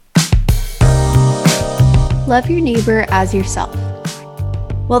love your neighbor as yourself?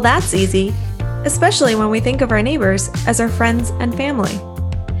 Well, that's easy, especially when we think of our neighbors as our friends and family.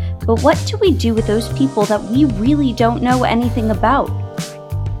 But what do we do with those people that we really don't know anything about?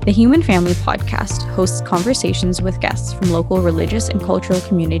 The Human Family Podcast hosts conversations with guests from local religious and cultural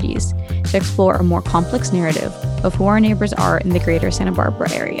communities to explore a more complex narrative of who our neighbors are in the greater Santa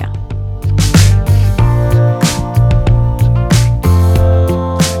Barbara area.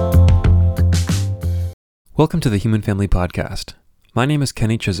 Welcome to the Human Family Podcast. My name is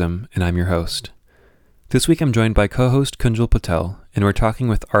Kenny Chisholm, and I'm your host. This week I'm joined by co-host Kunjal Patel, and we're talking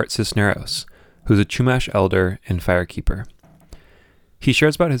with Art Cisneros, who's a Chumash elder and firekeeper. He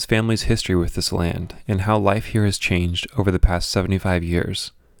shares about his family's history with this land and how life here has changed over the past 75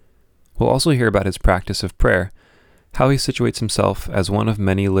 years. We'll also hear about his practice of prayer, how he situates himself as one of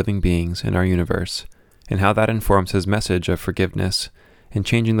many living beings in our universe, and how that informs his message of forgiveness and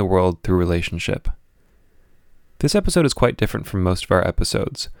changing the world through relationship. This episode is quite different from most of our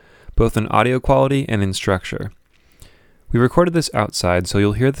episodes, both in audio quality and in structure. We recorded this outside, so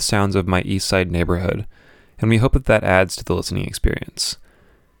you'll hear the sounds of my East Side neighborhood, and we hope that adds to the listening experience.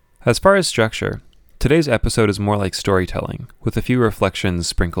 As far as structure, today's episode is more like storytelling, with a few reflections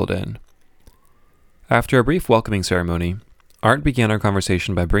sprinkled in. After a brief welcoming ceremony, Art began our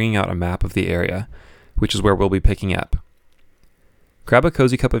conversation by bringing out a map of the area, which is where we'll be picking up. Grab a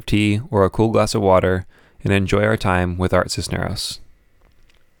cozy cup of tea or a cool glass of water, and enjoy our time with Art Cisneros.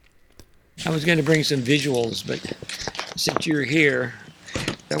 I was going to bring some visuals, but since you're here,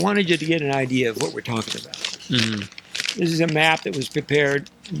 I wanted you to get an idea of what we're talking about. Mm-hmm. This is a map that was prepared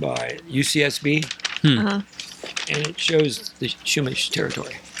by UCSB, and it shows the Chumash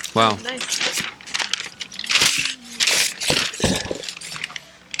territory. Wow. Nice.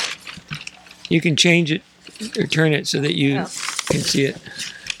 You can change it or turn it so that you can see it.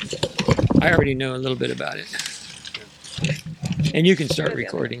 I already know a little bit about it. And you can start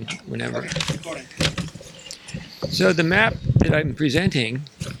recording whenever. So the map that I'm presenting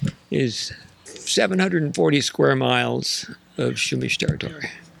is 740 square miles of Chumash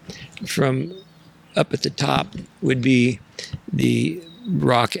territory. From up at the top would be the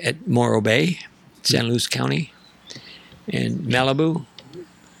rock at Morro Bay, San Luis County, and Malibu,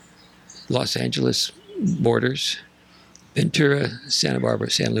 Los Angeles borders. Ventura, Santa Barbara,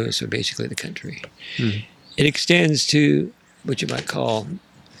 San Luis are basically the country. Mm. It extends to what you might call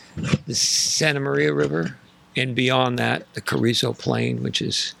the Santa Maria River, and beyond that, the Carrizo Plain, which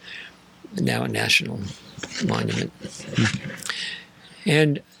is now a national monument. Mm.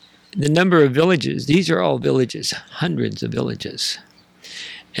 And the number of villages, these are all villages, hundreds of villages.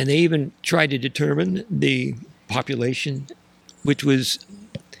 And they even tried to determine the population, which was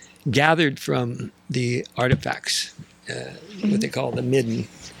gathered from the artifacts, what they call the midden,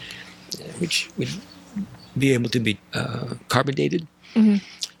 which would be able to be carbon dated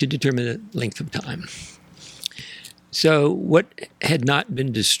to determine the length of time. So what had not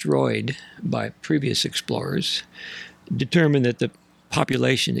been destroyed by previous explorers determined that the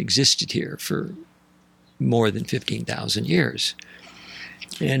population existed here for more than 15,000 years.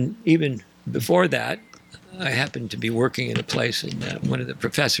 And even before that, I happened to be working in a place, and one of the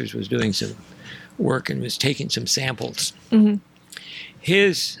professors was doing some work and was taking some samples. Mm-hmm.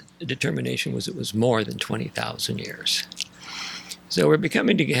 His determination was it was more than 20,000 years. So we're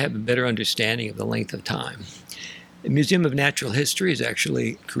becoming to have a better understanding of the length of time. The Museum of Natural History has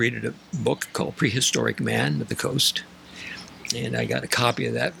actually created a book called Prehistoric Man of the Coast. And I got a copy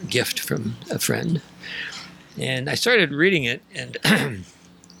of that gift from a friend. And I started reading it, and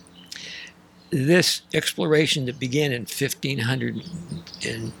this exploration that began in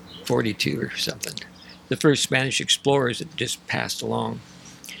 1542 or something, the first Spanish explorers that just passed along,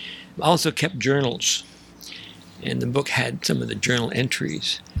 also kept journals. And the book had some of the journal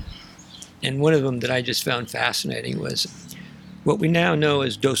entries. And one of them that I just found fascinating was what we now know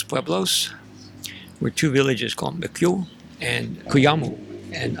as Dos Pueblos, were two villages called Mekyo and Cuyamu.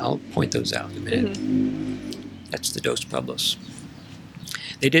 And I'll point those out in a minute. Mm-hmm. That's the Dos Pueblos.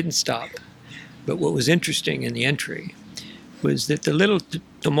 They didn't stop. But what was interesting in the entry was that the little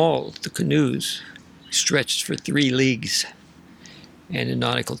tomol, the canoes, stretched for 3 leagues. And in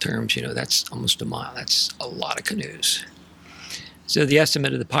nautical terms, that's almost a mile. That's a lot of canoes. So the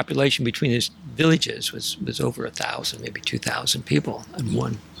estimate of the population between these villages was over 1,000, maybe 2,000 people in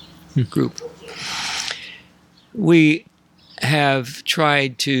one group. We have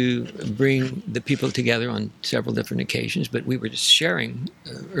tried to bring the people together on several different occasions, but we were just sharing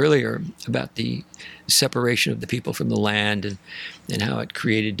earlier about the separation of the people from the land and how it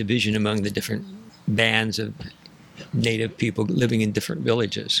created division among the different bands of native people living in different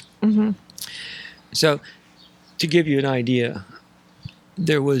villages. Mm-hmm. So to give you an idea,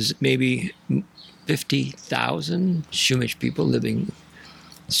 there was maybe 50,000 Shumish people living,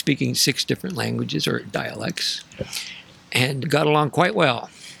 speaking 6 different languages or dialects, and got along quite well.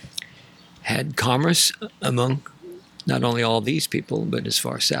 Had commerce among not only all these people, but as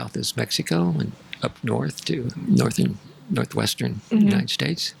far south as Mexico and up north to northwestern United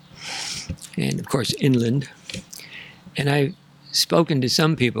States, and of course inland. And I've spoken to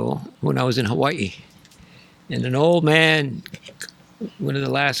some people when I was in Hawaii, and an old man, one of the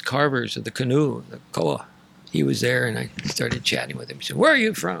last carvers of the canoe, the koa, he was there, and I started chatting with him. He said, "Where are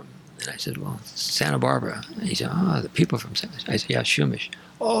you from?" And I said, "Well, Santa Barbara." And he said, "Oh, the people from Santa." I said, "Yeah, Shumish."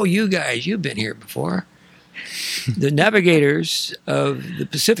 "Oh, you guys, you've been here before." The navigators of the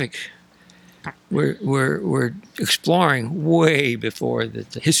Pacific were exploring way before the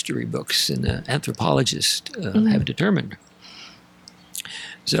history books and the anthropologists have determined.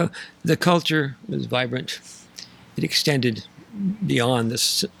 So the culture was vibrant. It extended beyond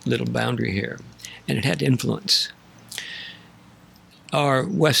this little boundary here, and it had influence. Our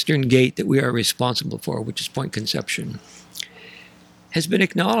western gate that we are responsible for, which is Point Conception, has been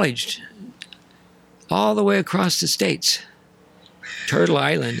acknowledged all the way across the states. Turtle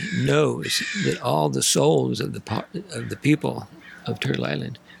Island knows that all the souls of the people of Turtle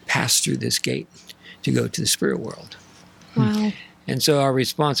Island pass through this gate to go to the spirit world. Wow. And so our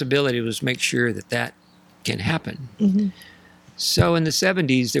responsibility was make sure that that can happen. So in the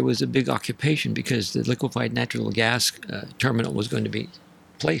 70s, there was a big occupation because the liquefied natural gas terminal was going to be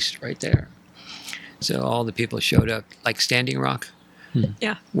placed right there. So all the people showed up, like Standing Rock,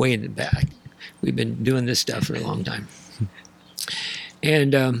 Yeah. way in the back. We've been doing this stuff for a long time.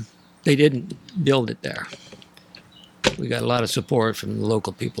 And they didn't build it there. We got a lot of support from the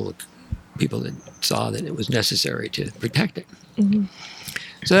local people that saw that it was necessary to protect it.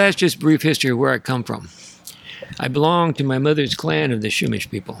 So that's just brief history of where I come from. I belong to my mother's clan of the Shumish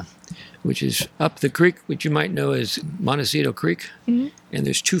people, which is up the creek, which you might know as Montecito Creek. And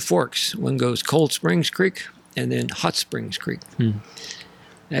there's 2 forks. One goes Cold Springs Creek and then Hot Springs Creek.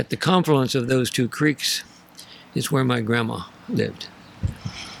 At the confluence of those 2 creeks is where my grandma lived.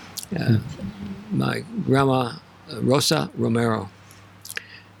 My grandma, Rosa Romero,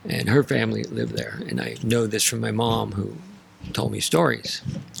 and her family lived there. And I know this from my mom, who told me stories,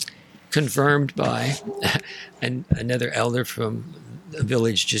 confirmed by another elder from a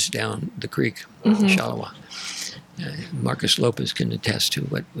village just down the creek, Shalawa. Marcus Lopez can attest to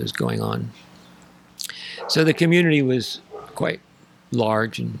what was going on. So the community was quite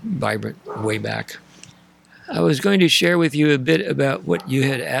large and vibrant way back. I was going to share with you a bit about what you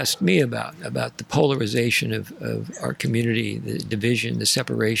had asked me about the polarization of our community, the division, the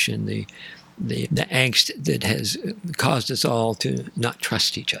separation, the angst that has caused us all to not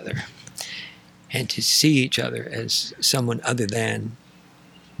trust each other and to see each other as someone other than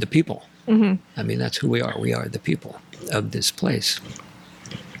the people. I mean, that's who we are. We are the people of this place.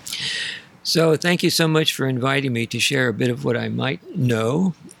 So thank you so much for inviting me to share a bit of what I might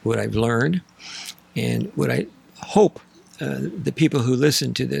know, what I've learned, and what I hope the people who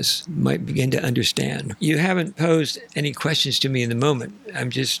listen to this might begin to understand. You haven't posed any questions to me in the moment. I'm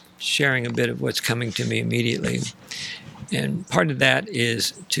just sharing a bit of what's coming to me immediately. And part of that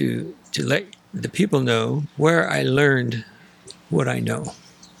is to let the people know where I learned what I know.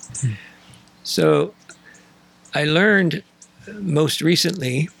 So I learned most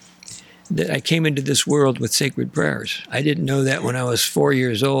recently that I came into this world with sacred prayers. I didn't know that when I was 4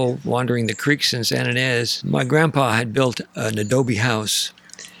 years old, wandering the creeks in San Ynez. My grandpa had built an adobe house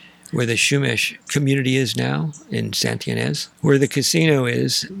where the Shumish community is now in Santa Ynez. Where the casino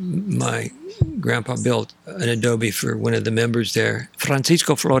is, my grandpa built an adobe for one of the members there,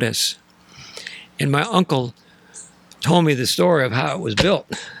 Francisco Flores. And my uncle told me the story of how it was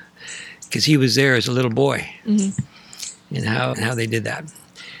built, because he was there as a little boy, and how they did that.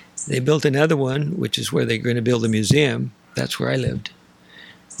 They built another one, which is where they're going to build a museum. That's where I lived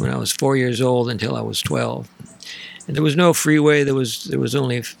when I was 4 years old until I was 12. And there was no freeway. There was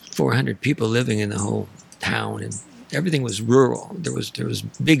only 400 people living in the whole town, and everything was rural. There was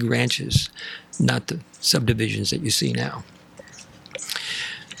big ranches, not the subdivisions that you see now.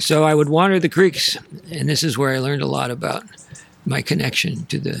 So I would wander the creeks, and this is where I learned a lot about my connection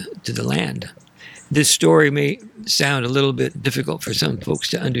to the land. This story may sound a little bit difficult for some folks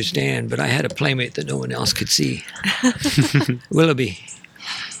to understand, but I had a playmate that no one else could see, Willoughby.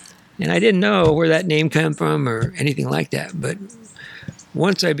 And I didn't know where that name came from or anything like that, but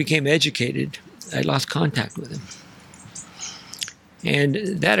once I became educated, I lost contact with him.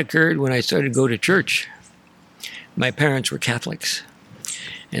 And that occurred when I started to go to church. My parents were Catholics,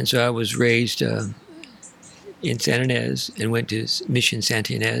 and so I was raised in San Ynez and went to Mission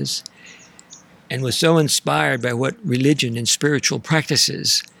Santa Ynez and was so inspired by what religion and spiritual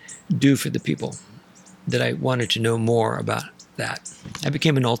practices do for the people that I wanted to know more about that. I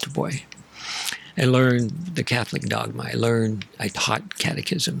became an altar boy. I learned the Catholic dogma. I taught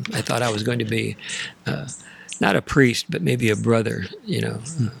catechism. I thought I was going to be not a priest, but maybe a brother,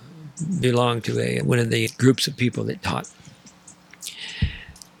 belong to one of the groups of people that taught.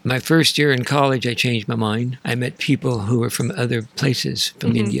 My first year in college, I changed my mind. I met people who were from other places,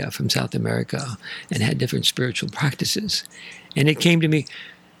 from India, from South America, and had different spiritual practices. And it came to me,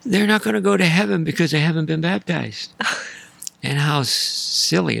 they're not going to go to heaven because they haven't been baptized. And how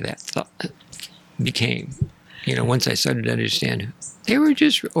silly that thought became. Once I started to understand, they were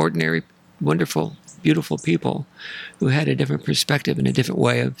just ordinary, wonderful, beautiful people who had a different perspective and a different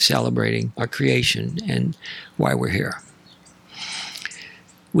way of celebrating our creation and why we're here.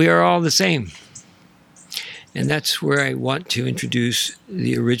 We are all the same. And that's where I want to introduce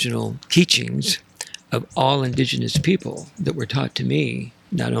the original teachings of all indigenous people that were taught to me,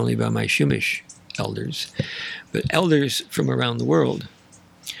 not only by my Chumash elders, but elders from around the world.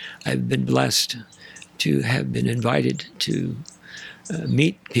 I've been blessed to have been invited to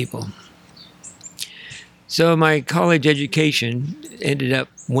meet people. So my college education ended up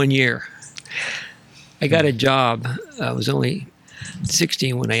 1 year. I got a job. I was only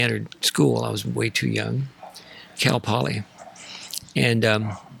 16 when I entered school. I was way too young. Cal Poly. And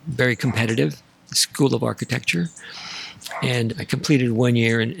very competitive, School of Architecture. And I completed 1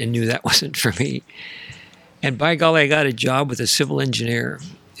 year and knew that wasn't for me. And by golly, I got a job with a civil engineer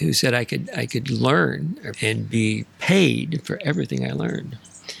who said I could learn and be paid for everything I learned.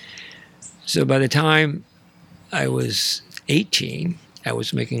 So by the time I was 18, I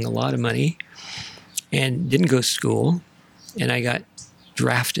was making a lot of money and didn't go to school. And I got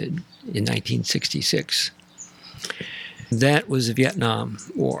drafted in 1966. That was the Vietnam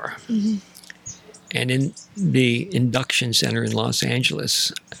War. Mm-hmm. And in the induction center in Los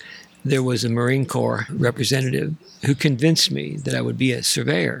Angeles, there was a Marine Corps representative who convinced me that I would be a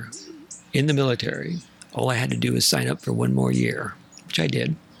surveyor in the military. All I had to do was sign up for 1 more year, which I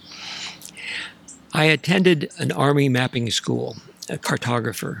did. I attended an Army mapping school, a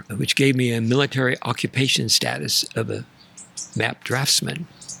cartographer, which gave me a military occupation status of a map draftsman.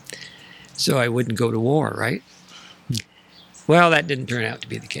 So I wouldn't go to war, right? Well, that didn't turn out to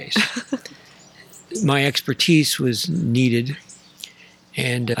be the case. My expertise was needed,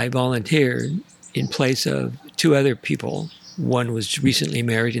 and I volunteered in place of 2 other people. One was recently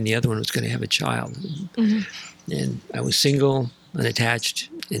married, and the other one was going to have a child. Mm-hmm. And I was single, unattached,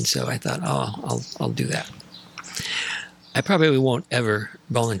 and so I thought, I'll do that. I probably won't ever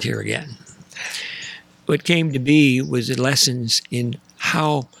volunteer again. What came to be was the lessons in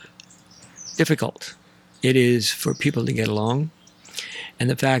how difficult it is for people to get along, and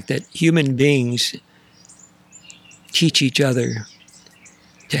the fact that human beings teach each other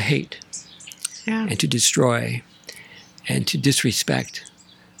to hate and to destroy and to disrespect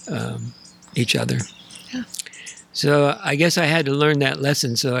each other. Yeah. So I guess I had to learn that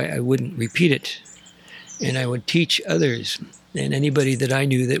lesson so I wouldn't repeat it. And I would teach others, and anybody that I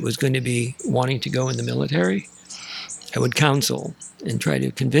knew that was going to be wanting to go in the military, I would counsel and try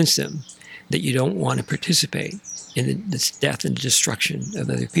to convince them that you don't want to participate in the death and destruction of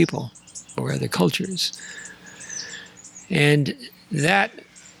other people or other cultures. And that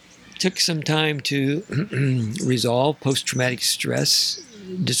took some time to resolve. Post-traumatic stress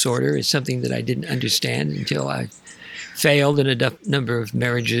disorder is something that I didn't understand until I failed in a number of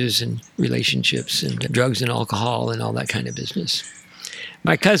marriages and relationships and drugs and alcohol and all that kind of business.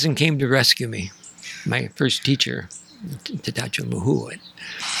 My cousin came to rescue me, my first teacher, Tatacho Muhuat.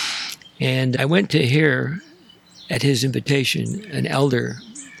 And I went to hear, at his invitation, an elder,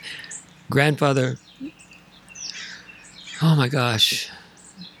 grandfather, oh my gosh,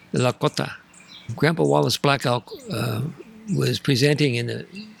 Lakota. Grandpa Wallace Black Elk was presenting in the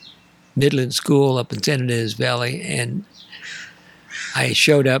Midland School up in San Ynez Valley, and I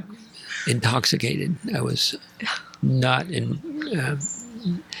showed up intoxicated. I was not in,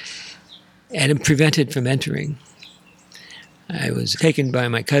 and prevented from entering. I was taken by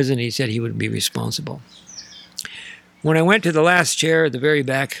my cousin. He said he would be responsible. When I went to the last chair at the very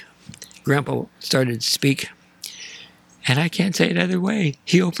back, Grandpa started to speak, and I can't say it other way.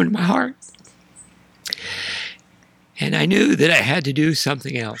 He opened my heart. And I knew that I had to do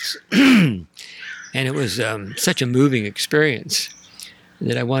something else. And it was such a moving experience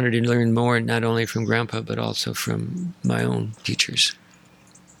that I wanted to learn more, not only from Grandpa, but also from my own teachers.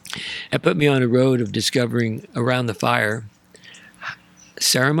 It put me on a road of discovering around the fire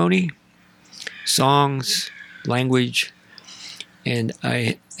ceremony, songs, language, and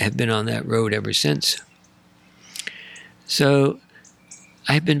I have been on that road ever since. So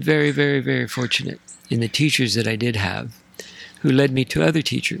I've been very, very, very fortunate in the teachers that I did have, who led me to other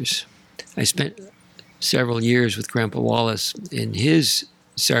teachers. I spent several years with Grandpa Wallace in his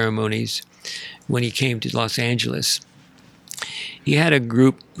ceremonies when he came to Los Angeles. He had a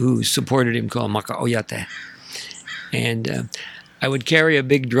group who supported him called Makaoyate. And I would carry a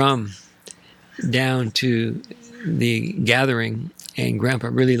big drum down to the gathering, and Grandpa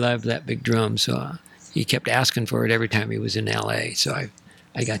really loved that big drum, so he kept asking for it every time he was in LA, so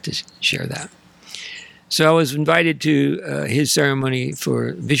I got to share that. So I was invited to his ceremony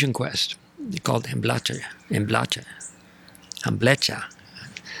for Vision Quest. They called Hamblecha.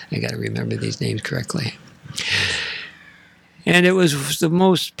 I got to remember these names correctly. And it was the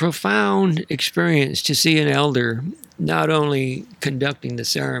most profound experience to see an elder not only conducting the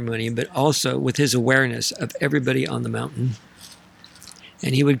ceremony, but also with his awareness of everybody on the mountain.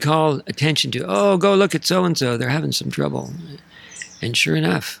 And he would call attention to, oh, go look at so-and-so, they're having some trouble. And sure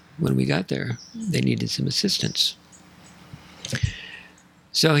enough, when we got there, they needed some assistance.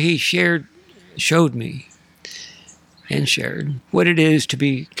 So he showed me and shared what it is to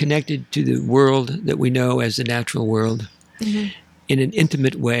be connected to the world that we know as the natural world, in an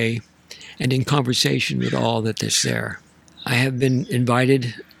intimate way and in conversation with all that is there. I have been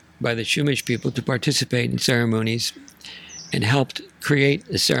invited by the Chumash people to participate in ceremonies and helped create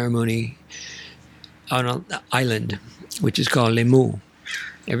a ceremony on an island, which is called Lemu.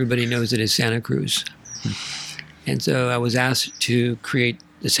 Everybody knows it as Santa Cruz. And so I was asked to create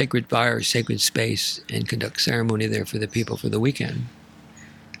the sacred fire, sacred space, and conduct ceremony there for the people for the weekend.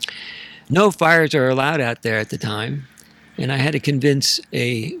 No fires are allowed out there at the time, and I had to convince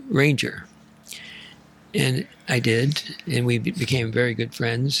a ranger. And I did, and we became very good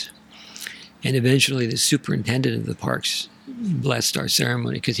friends. And eventually the superintendent of the parks blessed our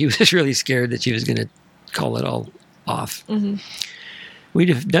ceremony because he was really scared that she was going to call it all off. We'd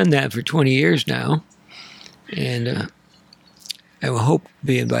have done that for 20 years now, and I will hope to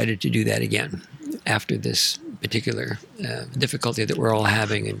be invited to do that again after this particular difficulty that we're all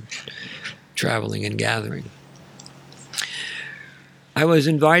having in traveling and gathering. I was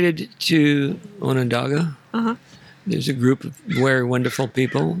invited to Onondaga. There's a group of very wonderful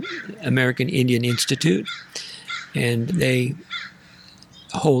people, American Indian Institute, and they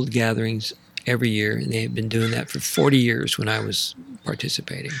hold gatherings every year, and they have been doing that for 40 years when I was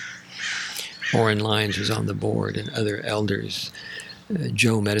participating. Orrin Lyons was on the board, and other elders.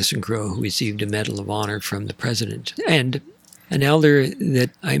 Joe Medicine Crow, who received a Medal of Honor from the president, and an elder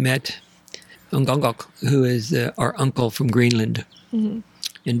that I met, Ungongok, who is our uncle from Greenland,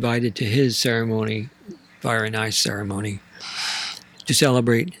 invited to his ceremony, fire and ice ceremony, to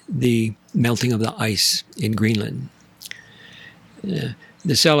celebrate the melting of the ice in Greenland.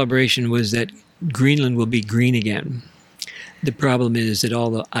 The celebration was that Greenland will be green again. The problem is that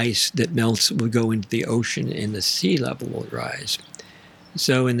all the ice that melts will go into the ocean and the sea level will rise.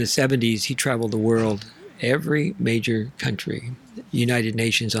 So in the 70s, he traveled the world, every major country, United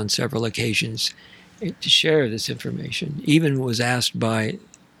Nations on several occasions, to share this information. Even was asked by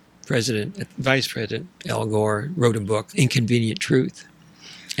Vice President Al Gore, wrote a book, Inconvenient Truth,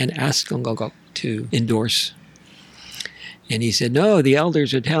 and asked Gongogok to endorse. And he said, no, the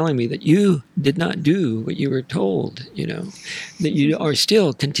elders are telling me that you did not do what you were told, that you are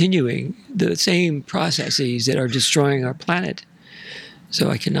still continuing the same processes that are destroying our planet. So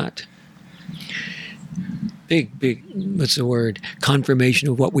I cannot. Big, what's the word? Confirmation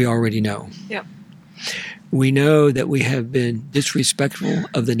of what we already know. Yep. We know that we have been disrespectful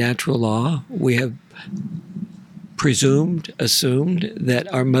of the natural law. We have assumed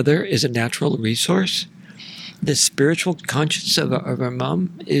that our mother is a natural resource. The spiritual conscience of our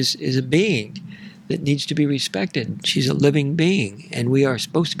mom is a being that needs to be respected. She's a living being, and we are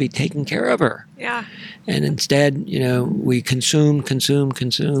supposed to be taking care of her. Yeah. And instead, we consume,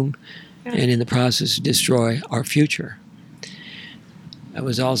 and in the process destroy our future. I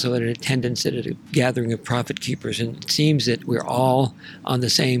was also in attendance at a gathering of profit keepers, and it seems that we're all on the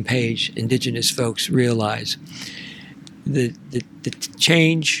same page. Indigenous folks realize the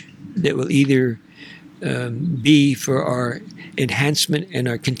change that will either be for our enhancement and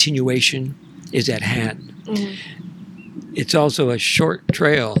our continuation is at hand. It's also a short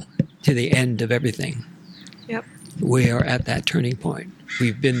trail to the end of everything. Yep. We are at that turning point.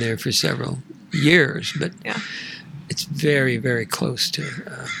 We've been there for several years, but it's very, very close to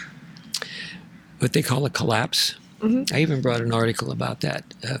what they call a collapse. I even brought an article about that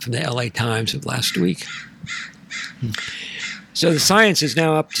from the LA Times of last week. So the science is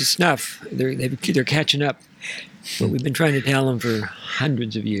now up to snuff. They're catching up. But we've been trying to tell them for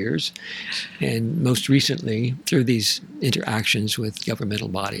hundreds of years, and most recently through these interactions with governmental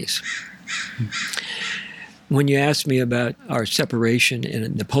bodies. When you asked me about our separation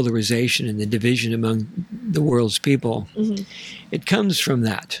and the polarization and the division among the world's people, it comes from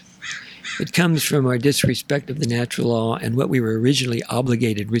that. It comes from our disrespect of the natural law and what we were originally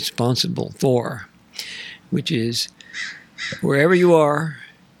obligated, responsible for, which is wherever you are,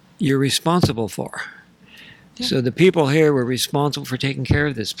 you're responsible for. Yeah. So the people here were responsible for taking care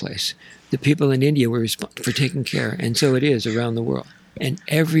of this place. The people in India were responsible for taking care, and so it is around the world. And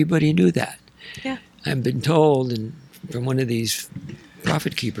everybody knew that. Yeah. I've been told, and from one of these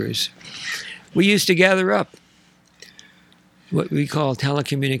profit keepers, we used to gather up. What we call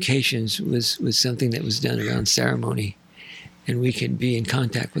telecommunications was something that was done around ceremony, and we could be in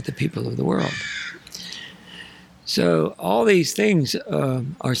contact with the people of the world. So all these things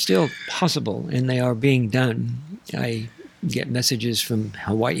are still possible, and they are being done. I get messages from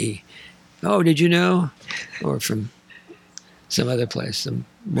Hawaii. Oh, did you know? Or from some other place.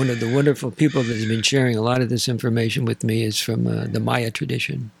 One of the wonderful people that has been sharing a lot of this information with me is from the Maya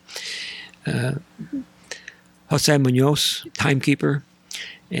tradition. Jose Munoz, timekeeper,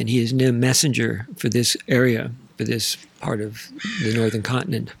 and he is a messenger for this area, for this part of the northern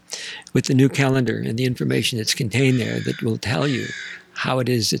continent, with the new calendar and the information that's contained there that will tell you how it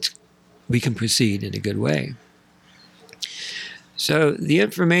is that we can proceed in a good way. So the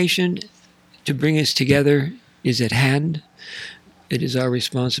information to bring us together is at hand. It is our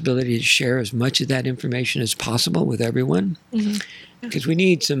responsibility to share as much of that information as possible with everyone, because we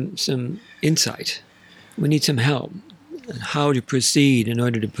need some insight. We need some help on how to proceed in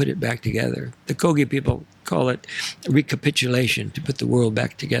order to put it back together. The Kogi people call it recapitulation, to put the world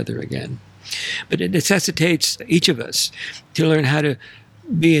back together again. But it necessitates each of us to learn how to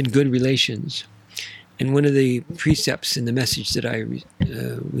be in good relations. And one of the precepts in the message that I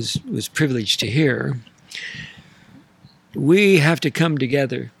was privileged to hear, we have to come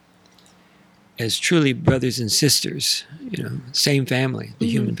together as truly brothers and sisters, same family, the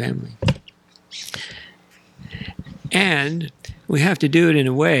human family. And we have to do it in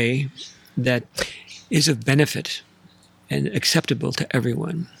a way that is of benefit and acceptable to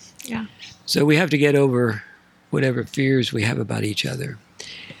everyone. Yeah. So we have to get over whatever fears we have about each other.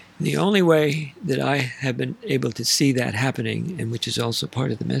 The only way that I have been able to see that happening, and which is also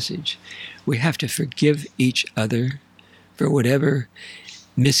part of the message, we have to forgive each other for whatever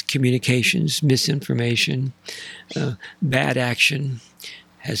miscommunications, misinformation, bad action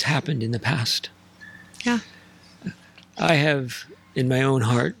has happened in the past. Yeah. I have, in my own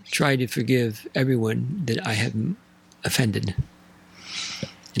heart, tried to forgive everyone that I have offended.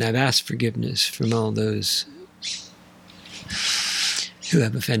 And I've asked forgiveness from all those who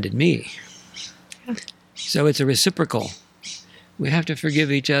have offended me. Yeah. So it's a reciprocal. We have to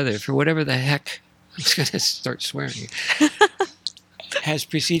forgive each other for whatever the heck, I'm just going to start swearing, has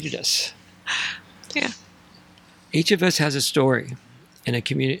preceded us. Yeah. Each of us has a story and a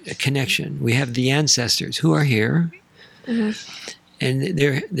connection. We have the ancestors who are here, and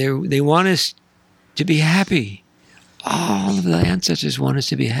they want us to be happy. All of the ancestors want us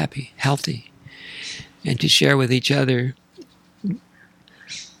to be happy, healthy, and to share with each other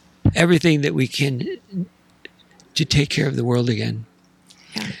everything that we can to take care of the world again.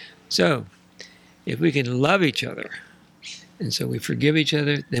 Yeah. So, if we can love each other, and so we forgive each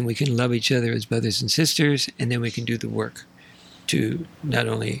other, then we can love each other as brothers and sisters, and then we can do the work to not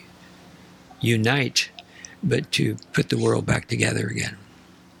only unite, but to put the world back together again.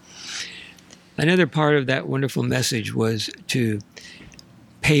 Another part of that wonderful message was to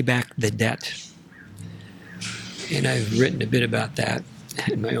pay back the debt. And I've written a bit about that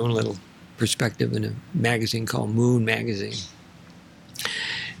in my own little perspective in a magazine called Moon Magazine.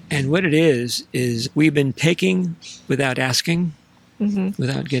 And what it is we've been taking without asking,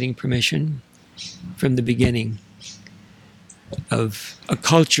 without getting permission from the beginning of a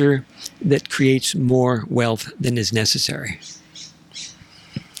culture that creates more wealth than is necessary.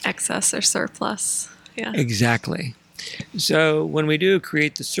 Excess or surplus. Yeah. Exactly. So when we do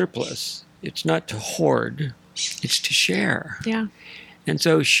create the surplus, it's not to hoard, it's to share. Yeah. And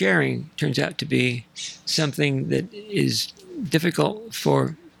so sharing turns out to be something that is difficult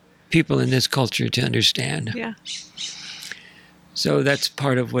for people in this culture to understand. Yeah. So that's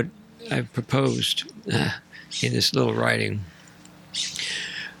part of what I've proposed in this little writing.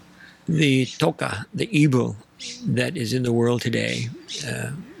 The toka, the evil that is in the world today,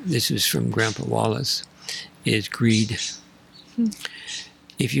 this is from Grandpa Wallace, is greed.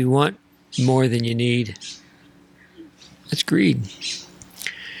 If you want more than you need, that's greed.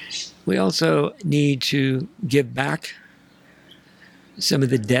 We also need to give back some of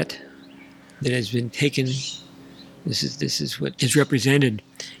the debt that has been taken. This is what is represented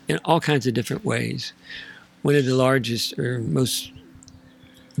in all kinds of different ways. One of the largest or most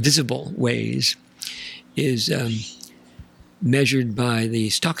visible ways is measured by the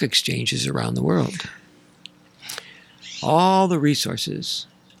stock exchanges around the world. All the resources,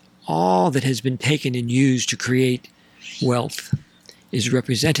 all that has been taken and used to create wealth is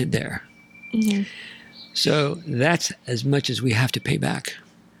represented there. Mm-hmm. So that's as much as we have to pay back.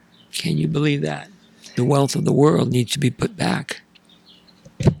 Can you believe that? The wealth of the world needs to be put back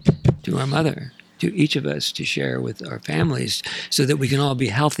to our mother, to each of us, to share with our families so that we can all be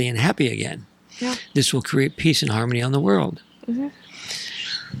healthy and happy again. Yeah. This will create peace and harmony on the world. Mm-hmm.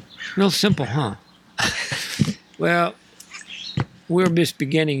 Real simple, huh? Well, we're just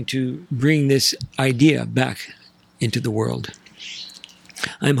beginning to bring this idea back into the world.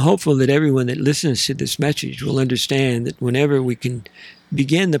 I'm hopeful that everyone that listens to this message will understand that whenever we can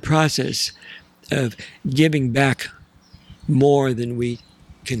begin the process of giving back more than we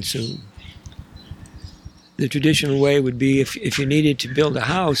consume. The traditional way would be if you needed to build a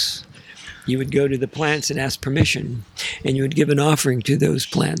house, you would go to the plants and ask permission, and you would give an offering to those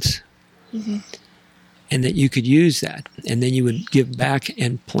plants. Mm-hmm. And that you could use that. And then you would give back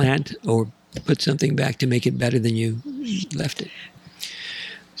and plant or put something back to make it better than you left it.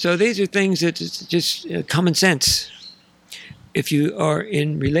 So these are things that just common sense. If you are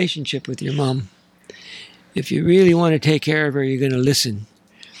in relationship with your mom, if you really want to take care of her, you're going to listen.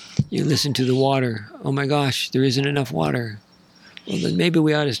 You listen to the water. Oh my gosh, there isn't enough water. Well, then maybe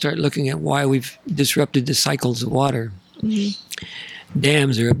we ought to start looking at why we've disrupted the cycles of water. Mm-hmm.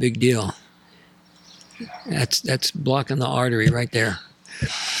 Dams are a big deal. That's blocking the artery right there.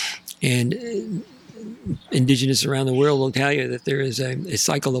 And indigenous around the world will tell you that there is a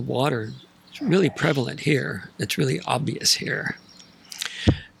cycle of water. It's really prevalent here. It's really obvious here.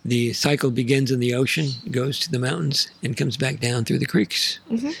 The cycle begins in the ocean, goes to the mountains, and comes back down through the creeks.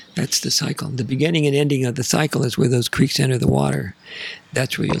 Mm-hmm. That's the cycle. The beginning and ending of the cycle is where those creeks enter the water.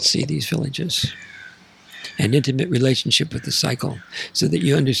 That's where you'll see these villages. An intimate relationship with the cycle so that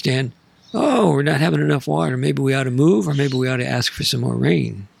you understand, oh, we're not having enough water. Maybe we ought to move, or maybe we ought to ask for some more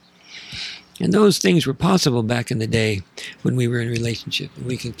rain. And those things were possible back in the day when we were in a relationship. And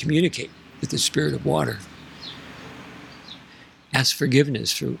we can communicate with the spirit of water. Ask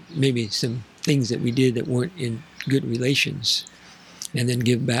forgiveness for maybe some things that we did that weren't in good relations. And then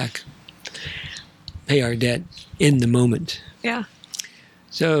give back. Pay our debt in the moment. Yeah.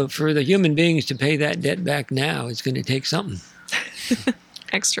 So for the human beings to pay that debt back now, it's going to take something.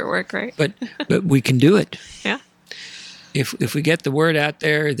 Extra work, right? But we can do it. Yeah. If we get the word out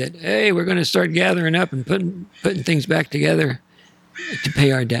there that, hey, we're going to start gathering up and putting things back together to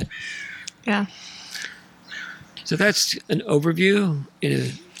pay our debt. Yeah. So that's an overview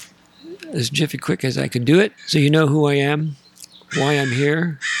in as jiffy quick as I could do it. So you know who I am, why I'm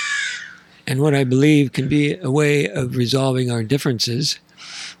here, and what I believe can be a way of resolving our differences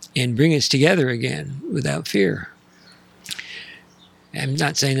and bring us together again without fear. I'm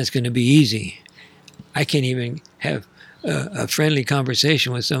not saying it's going to be easy. I can't even have a friendly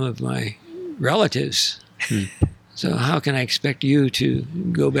conversation with some of my relatives. So how can I expect you to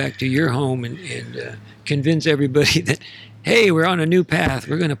go back to your home and convince everybody that, hey, we're on a new path.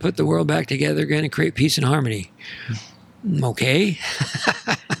 We're going to put the world back together again and create peace and harmony. Okay.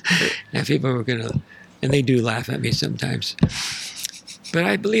 Now people are going to, and they do laugh at me sometimes. But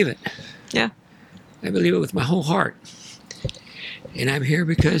I believe it. Yeah. I believe it with my whole heart. And I'm here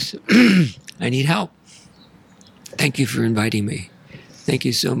because I need help. Thank you for inviting me. Thank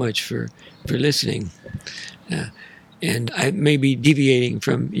you so much for listening. And I may be deviating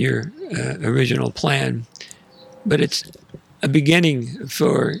from your original plan, but it's a beginning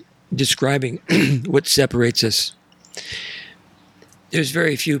for describing what separates us. There's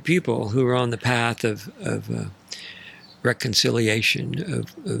very few people who are on the path of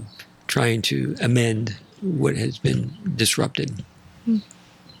reconciliation, of trying to amend what has been disrupted.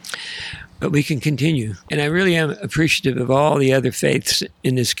 But we can continue. And I really am appreciative of all the other faiths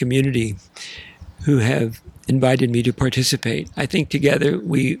in this community who have invited me to participate. I think together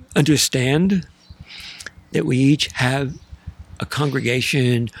we understand that we each have a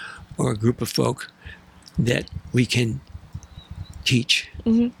congregation or a group of folk that we can teach,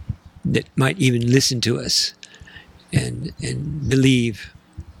 that might even listen to us and believe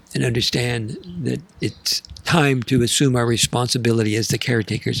and understand that it's time to assume our responsibility as the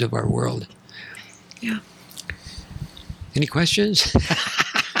caretakers of our world. Yeah. Any questions?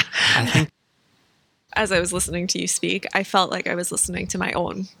 I think As I was listening to you speak, I felt like I was listening to my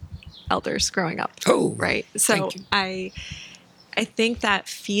own elders growing up. Oh, right. So thank you. I think that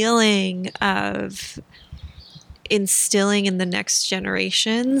feeling of instilling in the next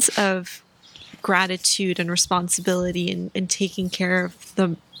generations of gratitude and responsibility and taking care of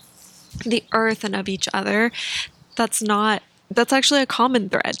the earth and of each other, that's actually a common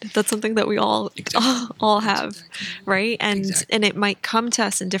thread. That's something that we all have, right? And it might come to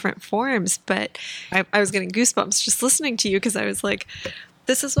us in different forms, but I was getting goosebumps just listening to you, because I was like,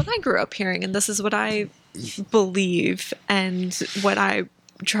 this is what I grew up hearing, and this is what I believe, and what I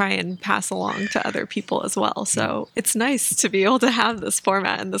try and pass along to other people as well. So it's nice to be able to have this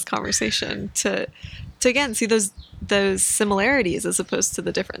format and this conversation to again see those similarities as opposed to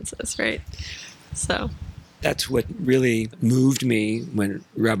the differences, right? So That's what really moved me when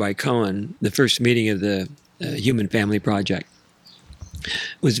Rabbi Cohen, the first meeting of the Human Family Project,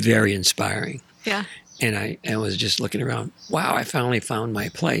 was very inspiring. yeah. And I was just looking around. Wow, I finally found my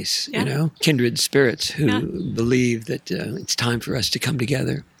place, kindred spirits who believe that it's time for us to come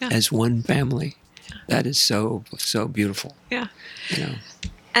together as one family. That is so, so beautiful. Yeah. You know.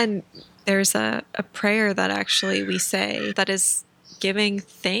 And there's a prayer that actually we say that is giving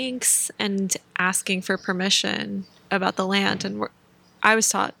thanks and asking for permission about the land. And I was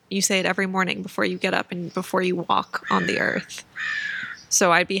taught you say it every morning before you get up and before you walk on the earth.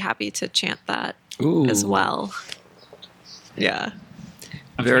 So I'd be happy to chant that as well. Yeah.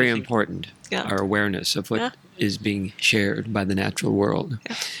 Very important. Yeah. Our awareness of what is being shared by the natural world.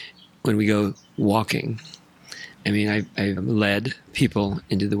 Yeah. When we go walking, I mean, I've led people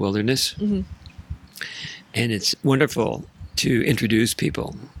into the wilderness, and it's wonderful to introduce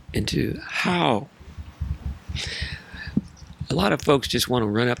people into how a lot of folks just want to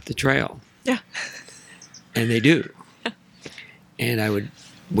run up the trail. Yeah. And they do. Yeah. And I would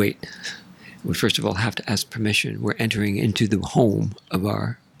first of all have to ask permission. We're entering into the home of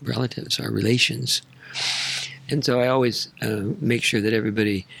our relatives, our relations. And so I always make sure that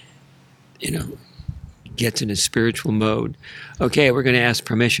everybody, gets in a spiritual mode. Okay, we're going to ask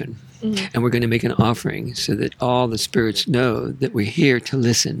permission. And we're going to make an offering so that all the spirits know that we're here to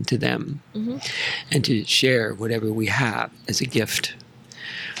listen to them and to share whatever we have as a gift.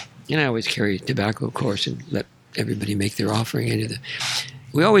 And I always carry tobacco, of course, and let everybody make their offering.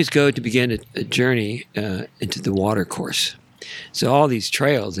 We always go to begin a journey into the water course. So all these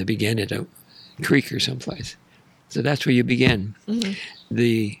trails, they begin at a creek or someplace. So that's where you begin.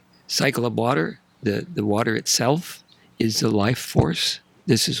 The cycle of water, the water itself is the life force.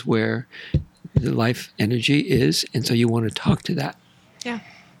 This is where the life energy is, and so you want to talk to that. Yeah.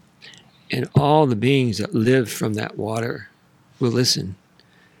 And all the beings that live from that water will listen.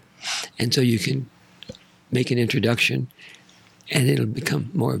 And so you can make an introduction, and it'll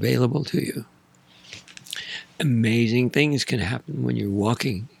become more available to you. Amazing things can happen when you're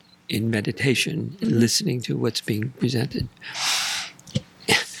walking in meditation, listening to what's being presented.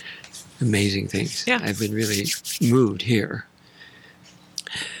 Amazing things. Yeah. I've been really moved here.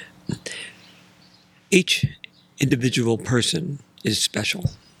 Each individual person is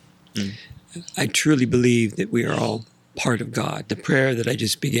special. I truly believe that we are all part of God. The prayer that I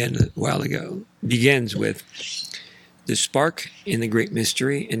just began a while ago begins with, the spark in the great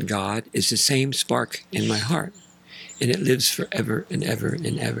mystery in God is the same spark in my heart, and it lives forever and ever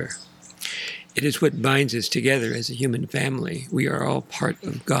and ever. It is what binds us together as a human family. We are all part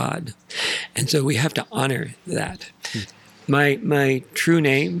of God, and so we have to honor that. My true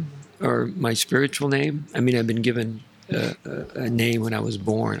name, or my spiritual name, I mean, I've been given a name when I was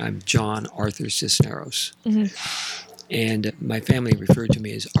born. I'm John Arthur Cisneros. And my family referred to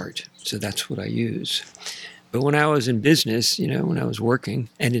me as Art, so that's what I use. But when I was in business, when I was working,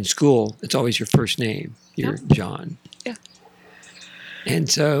 and in school, it's always your first name. You're John. Yeah. And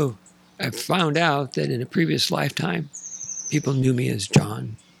so I found out that in a previous lifetime, people knew me as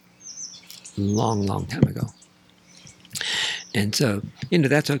John a long, long time ago. And so,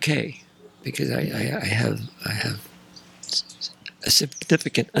 that's okay, because I have a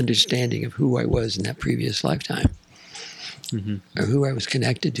significant understanding of who I was in that previous lifetime, or who I was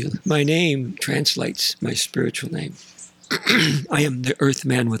connected to. My name translates my spiritual name. I am the earth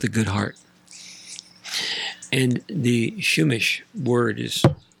man with a good heart. And the Shumish word is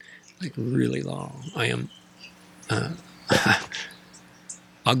like really long. I am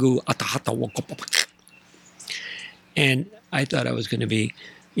Agu Atahata Wakopapa. And I thought I was going to be,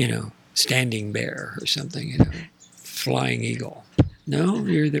 standing bear or something, flying eagle. No,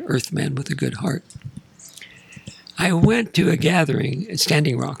 you're the earth man with a good heart. I went to a gathering at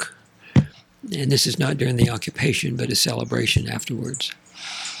Standing Rock, and this is not during the occupation, but a celebration afterwards.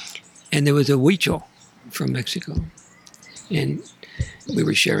 And there was a huichol from Mexico. And we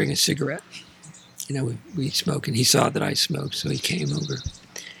were sharing a cigarette. We smoke, and he saw that I smoked, so he came over.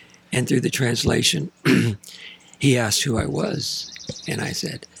 And through the translation, he asked who I was. And I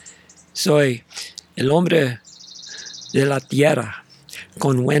said, "Soy el hombre de la tierra,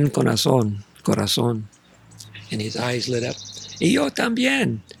 con buen corazón." And his eyes lit up. "Y yo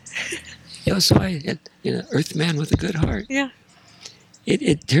también. Yo soy, earth man with a good heart." Yeah.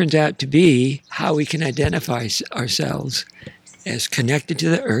 It turns out to be how we can identify ourselves as connected to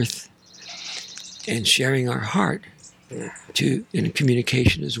the earth and sharing our heart in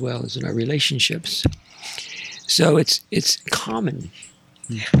communication as well as in our relationships. So it's common.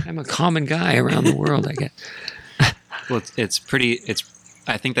 I'm a common guy around the world, I guess. Well,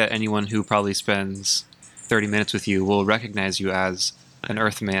 I think that anyone who probably spends 30 minutes with you will recognize you as an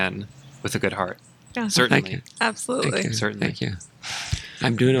earth man with a good heart. Yeah. Certainly. Thank you. Absolutely. Thank you. Certainly. Thank you.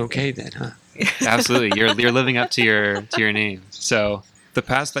 I'm doing okay then, huh? Absolutely. You're living up to your name. So the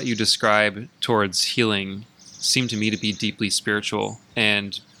paths that you describe towards healing seem to me to be deeply spiritual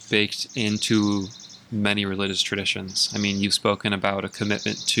and baked into many religious traditions. I mean, you've spoken about a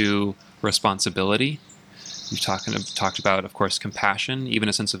commitment to responsibility. You've talked about, of course, compassion, even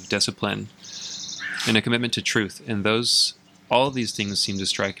a sense of discipline, and a commitment to truth. And all of these things seem to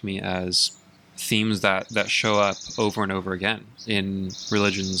strike me as themes that show up over and over again in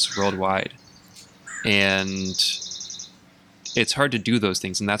religions worldwide. And it's hard to do those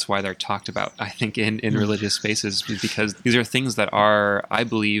things, and that's why they're talked about, I think, in religious spaces, because these are things that are, I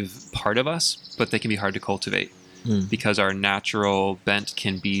believe, part of us, but they can be hard to cultivate because our natural bent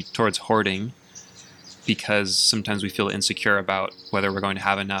can be towards hoarding, because sometimes we feel insecure about whether we're going to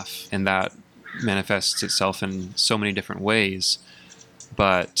have enough, and that manifests itself in so many different ways.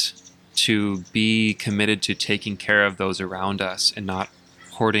 But to be committed to taking care of those around us and not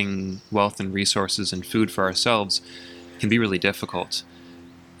hoarding wealth and resources and food for ourselves can be really difficult.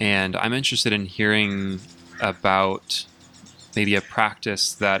 And I'm interested in hearing about maybe a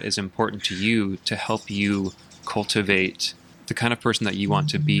practice that is important to you to help you cultivate the kind of person that you want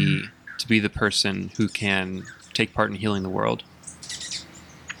to be the person who can take part in healing the world.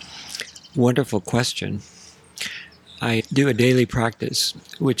 Wonderful question. I do a daily practice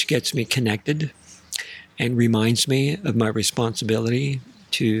which gets me connected and reminds me of my responsibility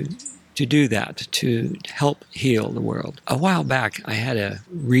to do that, to help heal the world. A while back, I had a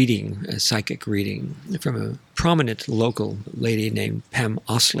psychic reading from a prominent local lady named Pam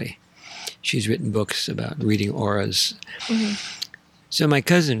Osley. She's written books about reading auras. Mm-hmm. So my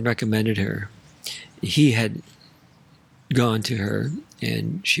cousin recommended her. He had gone to her,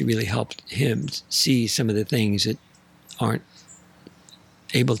 and she really helped him see some of the things that aren't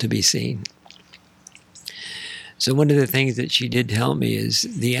able to be seen. So one of the things that she did tell me is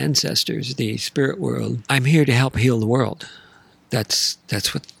the ancestors, the spirit world, I'm here to help heal the world. That's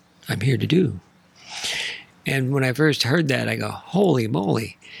what I'm here to do. And when I first heard that, I go, holy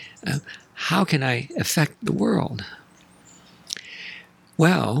moly, how can I affect the world?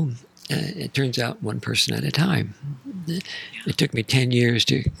 Well, it turns out one person at a time. It took me 10 years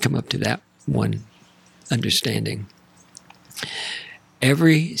to come up to that one understanding.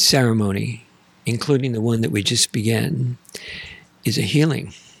 Every ceremony, including the one that we just began, is a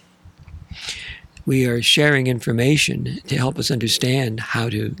healing. We are sharing information to help us understand how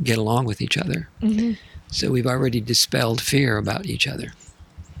to get along with each other. Mm-hmm. So we've already dispelled fear about each other.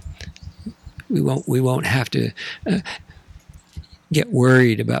 We won't have to get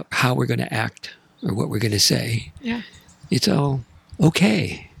worried about how we're going to act or what we're going to say. Yeah. It's all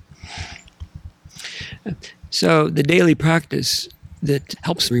okay. So the daily practice that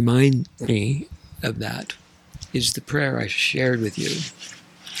helps remind me of that is the prayer I shared with you.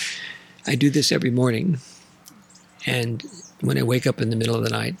 I do this every morning, and when I wake up in the middle of the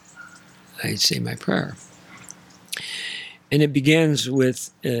night, I say my prayer. And it begins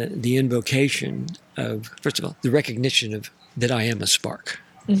with the invocation of, first of all, the recognition of that I am a spark,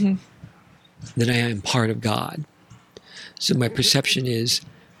 mm-hmm. that I am part of God. So my perception is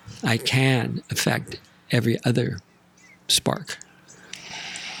I can affect every other spark.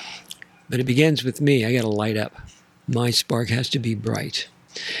 But it begins with me. I got to light up. My spark has to be bright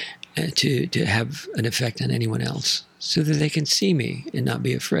to have an effect on anyone else so that they can see me and not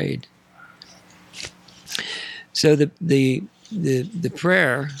be afraid. So the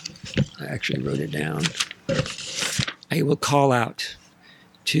prayer, I actually wrote it down. I will call out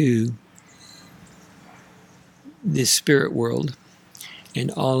to this spirit world and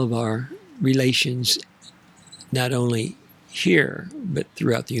all of our relations, not only here, but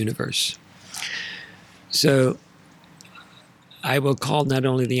throughout the universe. So I will call not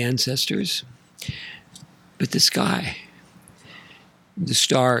only the ancestors, but the sky the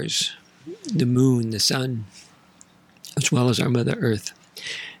stars, the moon, the sun, as well as our Mother Earth,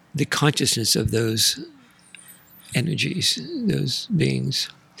 the consciousness of those energies, those beings.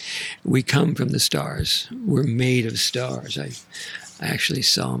 We come from the stars. We're made of stars. I actually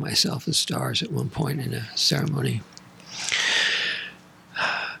saw myself as stars at one point in a ceremony.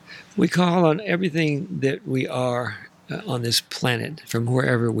 We call on everything that we are on this planet from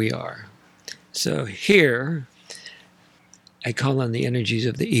wherever we are. So here, I call on the energies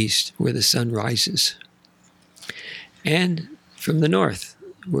of the east, where the sun rises, and from the north,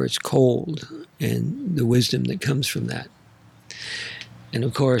 where it's cold, and the wisdom that comes from that. And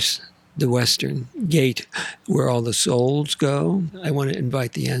of course, the western gate, where all the souls go. I want to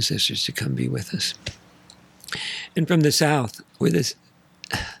invite the ancestors to come be with us. And from the south, where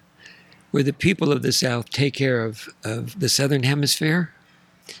the people of the south take care of the southern hemisphere,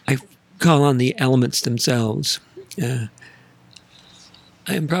 I call on the elements themselves. I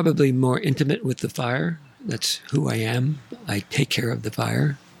am probably more intimate with the fire. That's who I am. I take care of the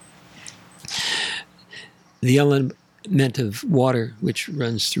fire. The element of water, which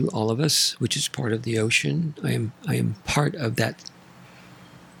runs through all of us, which is part of the ocean. I am part of that,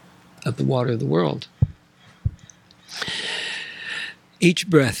 of the water of the world. Each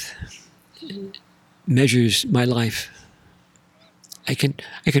breath measures my life. I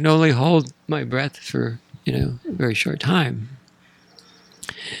can only hold my breath for a very short time.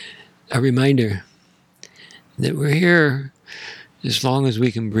 A reminder that we're here as long as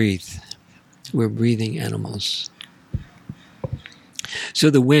we can breathe. We're breathing animals. So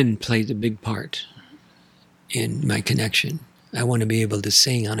the wind plays a big part in my connection. I want to be able to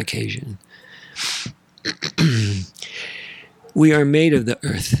sing on occasion. We are made of the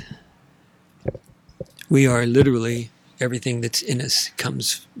earth. We are literally, everything that's in us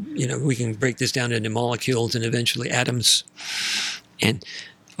comes, we can break this down into molecules and eventually atoms. And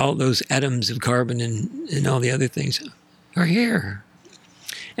all those atoms of carbon and all the other things are here.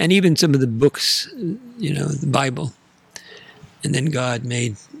 And even some of the books, the Bible. And then God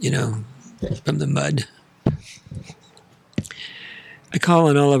made, from the mud. I call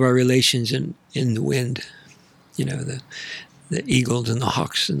on all of our relations in the wind, the eagles and the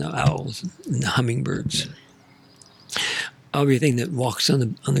hawks and the owls and the hummingbirds. Everything that walks on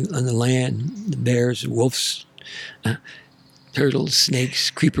the land, the bears, wolves, turtles, snakes,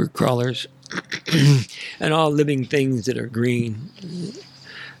 creeper crawlers, and all living things that are green,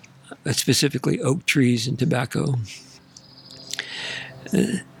 specifically oak trees and tobacco.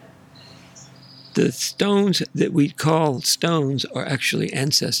 The stones that we call stones are actually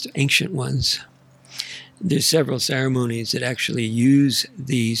ancient ones. There's several ceremonies that actually use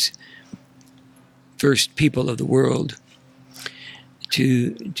these first people of the world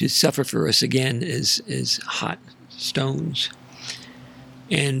to suffer for us again as hot stones,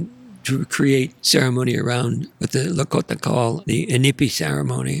 and to create ceremony around what the Lakota call the Inipi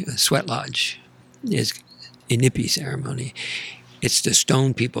ceremony. A sweat lodge is Inipi ceremony. It's the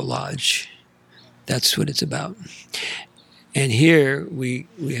Stone People Lodge. That's what it's about. And here we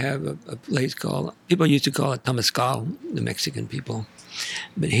have a place called, people used to call it Temazcal, the Mexican people.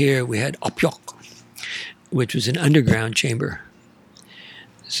 But here we had Opyok, which was an underground chamber.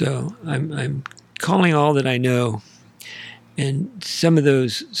 So I'm calling all that I know. And some of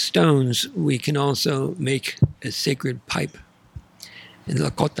those stones we can also make a sacred pipe. And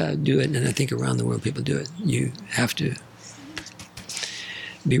Lakota do it, and I think around the world people do it. You have to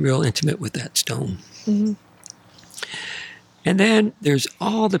be real intimate with that stone. Mm-hmm. And then there's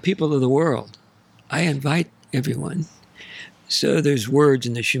all the people of the world. I invite everyone. So there's words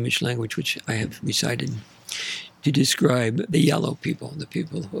in the Chumash language, which I have recited, to describe the yellow people, the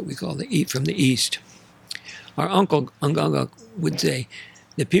people what we call from the east. Our uncle Anganga would say,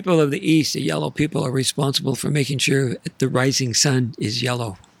 the people of the east, the yellow people, are responsible for making sure the rising sun is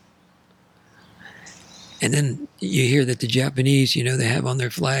yellow. And then you hear that the Japanese, they have on their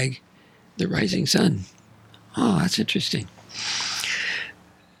flag the rising sun. Oh, that's interesting.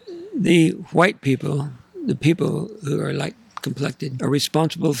 The white people, the people who are light complected, are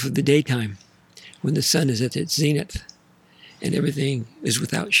responsible for the daytime when the sun is at its zenith and everything is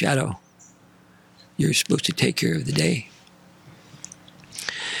without shadow. You're supposed to take care of the day.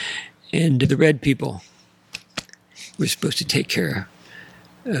 And the red people, we're supposed to take care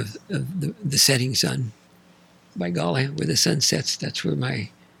of the setting sun. By golly, where the sun sets, that's where my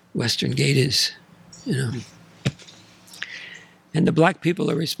western gate is, And the black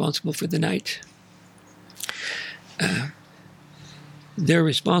people are responsible for the night. They're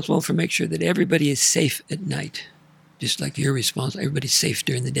responsible for making sure that everybody is safe at night, just like you're responsible. Everybody's safe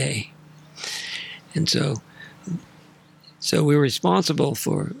during the day. And so So we're responsible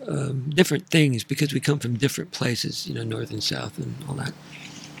for different things because we come from different places, north and south and all that.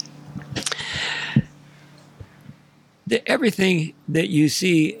 Everything that you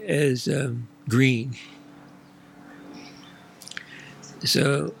see as green.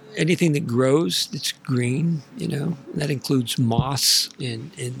 So anything that grows that's green, that includes moss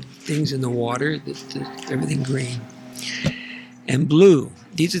and things in the water, that's everything green. And blue,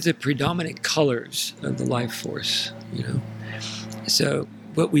 these are the predominant colors of the life force, So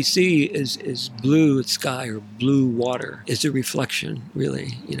what we see is blue sky or blue water is a reflection,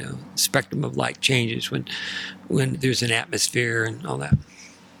 really, spectrum of light changes when there's an atmosphere and all that.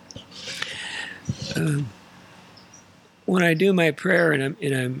 When I do my prayer and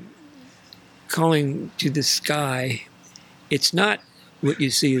I'm calling to the sky, it's not what you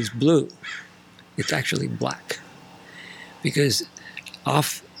see as blue. It's actually black. Because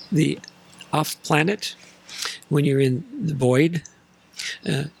off planet, when you're in the void,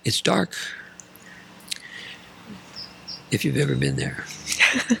 it's dark. If you've ever been there.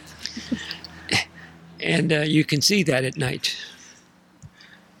 And you can see that at night.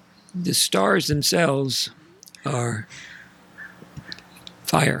 The stars themselves are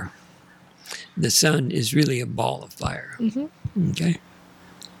fire. The sun is really a ball of fire. Mm-hmm. Okay?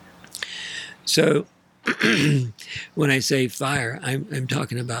 So when I say fire, I'm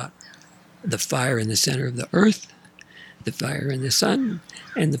talking about the fire in the center of the earth, the fire in the sun,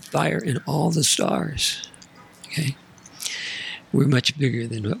 and the fire in all the stars. Okay? We're much bigger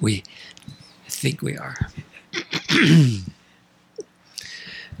than what we think we are.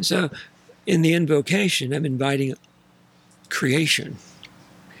 So in the invocation, I'm inviting creation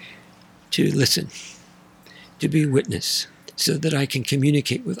to listen, to be witness, so that I can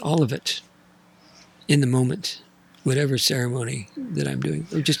communicate with all of it in the moment, whatever ceremony that I'm doing,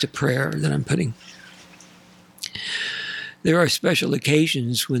 or just a prayer that I'm putting. There are special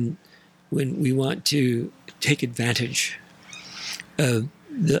occasions when we want to take advantage of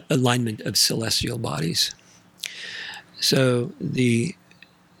the alignment of celestial bodies. So the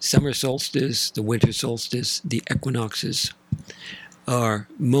summer solstice, the winter solstice, the equinoxes are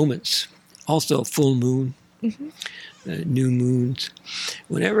moments. Also full moon, new moons.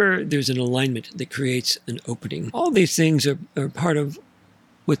 Whenever there's an alignment that creates an opening, all these things are part of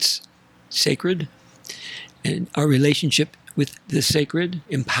what's sacred, and our relationship with the sacred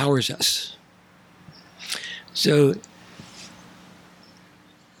empowers us. So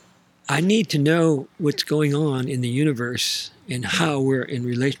I need to know what's going on in the universe and how we're in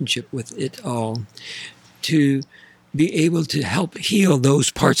relationship with it all to be able to help heal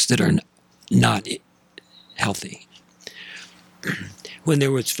those parts that are not healthy. When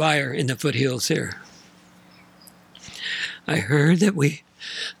there was fire in the foothills here, I heard that we've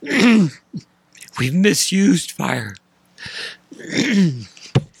misused fire.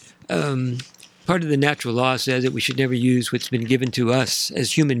 Part of the natural law says that we should never use what's been given to us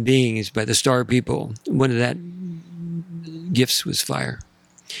as human beings by the star people. One of that gifts was fire.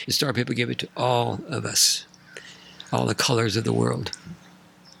 The star people gave it to all of us, all the colors of the world,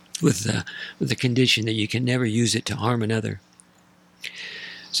 with the condition that you can never use it to harm another.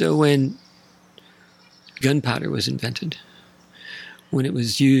 So when gunpowder was invented, when it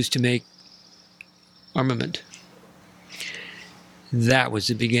was used to make armament, that was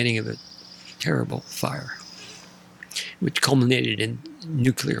the beginning of a terrible fire, which culminated in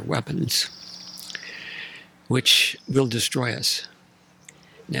nuclear weapons, which will destroy us.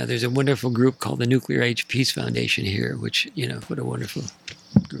 Now, there's a wonderful group called the Nuclear Age Peace Foundation here, which, what a wonderful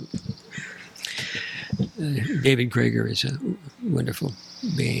group. David Krager is a wonderful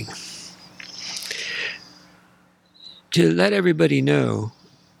being. To let everybody know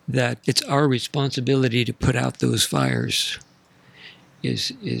that it's our responsibility to put out those fires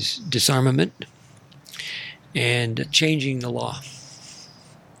is disarmament and changing the law.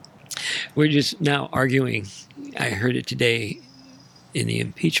 We're just now arguing, I heard it today in the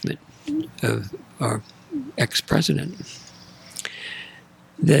impeachment of our ex-president,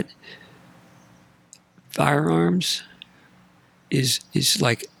 that firearms is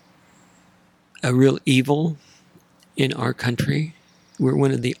like a real evil in our country. We're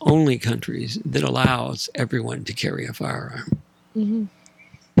one of the only countries that allows everyone to carry a firearm. Mm-hmm.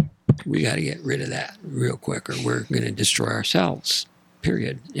 We got to get rid of that real quick, or we're going to destroy ourselves,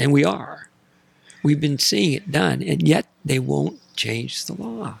 period. And we are. We've been seeing it done, and yet they won't change the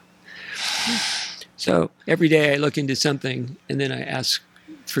law. So every day I look into something, and then I ask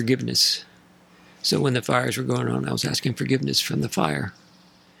forgiveness. So when the fires were going on, I was asking forgiveness from the fire.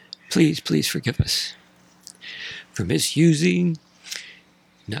 Please, please forgive us for misusing,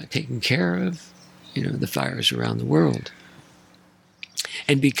 not taking care of, the fires around the world.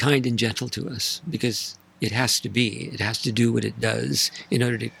 and be kind and gentle to us, because it has to be. It has to do what it does in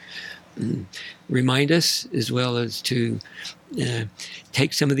order to remind us, as well as to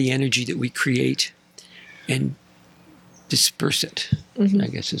take some of the energy that we create and disperse it, I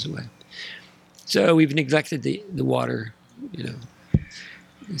guess is the way. So we've neglected the water,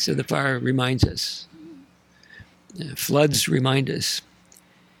 So the fire reminds us. Floods remind us.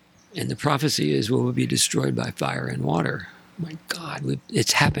 And the prophecy is, we'll be destroyed by fire and water. My God,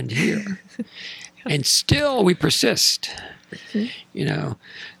 it's happened here. And still we persist.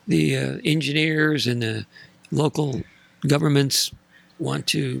 The engineers and the local governments want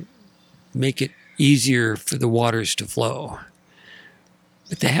to make it easier for the waters to flow.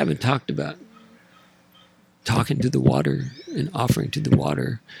 But they haven't talked about talking to the water and offering to the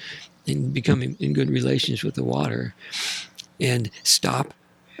water and becoming in good relations with the water, and stop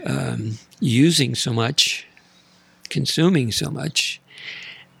using so much, consuming so much,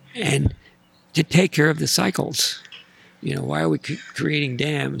 and to take care of the cycles. Why are we creating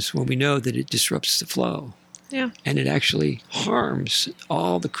dams when we know that it disrupts the flow? Yeah. And it actually harms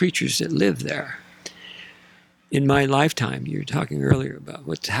all the creatures that live there. In my lifetime, you were talking earlier about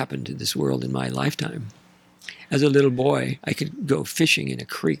what's happened to this world in my lifetime. As a little boy, I could go fishing in a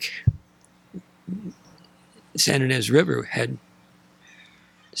creek. San Ynez River had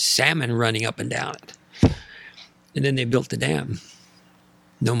salmon running up and down it. And then they built the dam.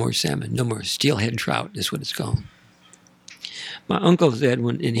 No more salmon, no more steelhead trout is what it's called. My uncle said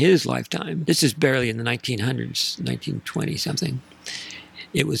in his lifetime, this is barely in the 1900s, 1920 something,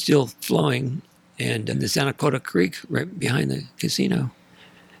 it was still flowing, and in the Sanacota Creek, right behind the casino,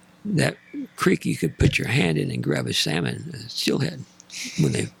 that creek you could put your hand in and grab a salmon, a steelhead,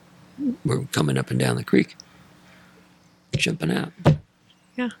 when they were coming up and down the creek, jumping out.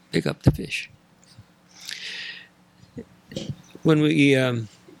 Yeah. Pick up the fish. When we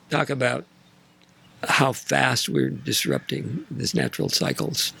talk about how fast we're disrupting these natural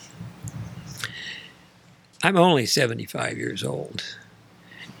cycles, I'm only 75 years old,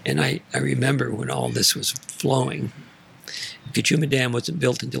 and I remember when all this was flowing. Kachuma Dam wasn't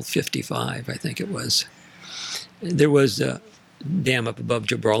built until 55, I think it was. There was a dam up above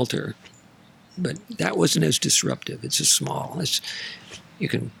Gibraltar, but that wasn't as disruptive. It's just small. It's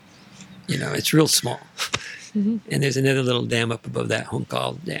real small. Mm-hmm. And there's another little dam up above that,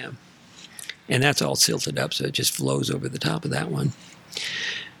 Hunkal Dam. And that's all silted up, so it just flows over the top of that one.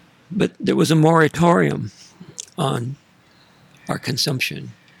 But there was a moratorium on our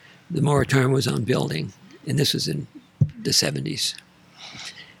consumption. The moratorium was on building, and this was in the 70s.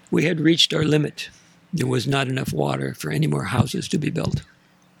 We had reached our limit. There was not enough water for any more houses to be built.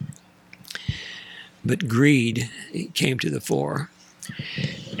 But greed came to the fore,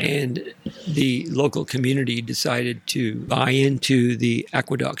 and the local community decided to buy into the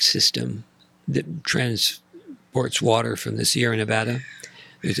aqueduct system that transports water from the Sierra Nevada.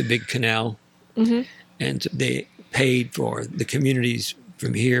 There's a big canal, and they paid for the communities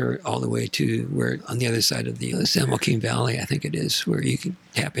from here all the way to where, on the other side of the San Joaquin Valley, I think it is, where you can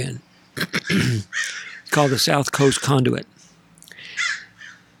tap in. It's called the South Coast Conduit.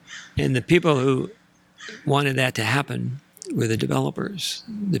 And the people who wanted that to happen were the developers,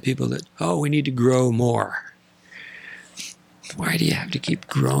 the people that, we need to grow more. Why do you have to keep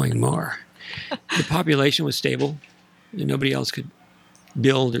growing more? The population was stable, and nobody else could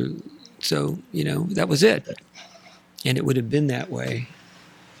build, so that was it. And it would have been that way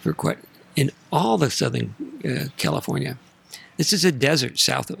for in all the Southern California. This is a desert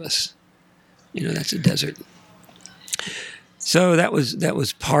south of us. That's a desert. So that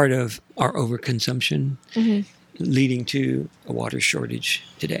was part of our overconsumption, leading to a water shortage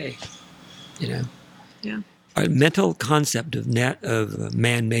today. Yeah. Our mental concept of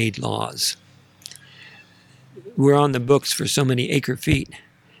man-made laws. We're on the books for so many acre feet.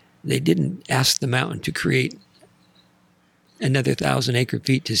 They didn't ask the mountain to create another 1,000 acre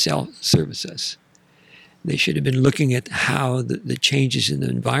feet to service us. They should have been looking at how the changes in the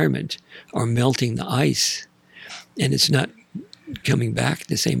environment are melting the ice, and it's not coming back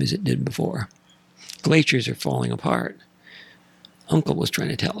the same as it did before. Glaciers are falling apart. Uncle was trying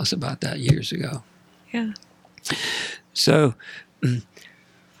to tell us about that years ago. Yeah. So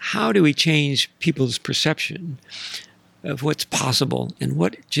how do we change people's perception of what's possible and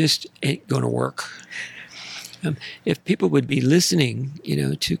what just ain't going to work? If people would be listening,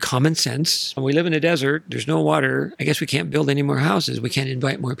 to common sense. We live in a desert. There's no water. I guess we can't build any more houses. We can't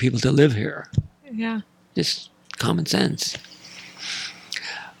invite more people to live here. Yeah. Just common sense.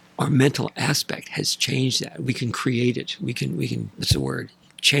 Our mental aspect has changed that. We can create it. We can, what's the word?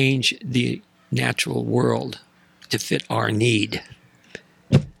 Change the natural world to fit our need.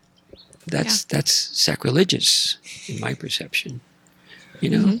 that's sacrilegious in my perception. You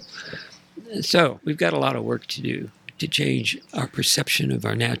know, so we've got a lot of work to do to change our perception of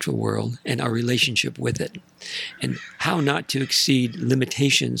our natural world and our relationship with it, and how not to exceed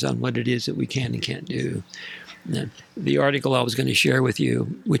limitations on what it is that we can and can't do. And the article I was going to share with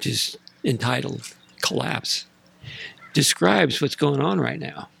you, which is entitled "Collapse," describes what's going on right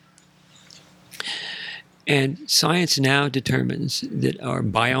now. And science now determines that our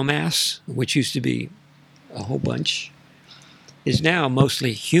biomass, which used to be a whole bunch, is now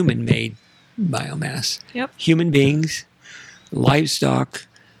mostly human-made biomass. Yep. Human beings, livestock,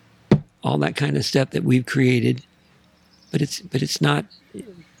 all that kind of stuff that we've created, but it's not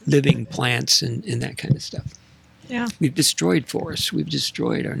living plants and that kind of stuff. Yeah. We've destroyed forests. We've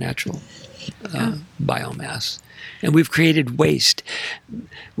destroyed our natural biomass, and we've created waste.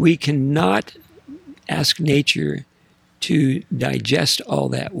 We cannot ask nature to digest all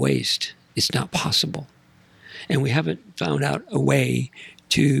that waste. It's not possible. And we haven't found out a way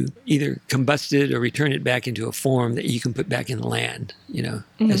to either combust it or return it back into a form that you can put back in the land, you know,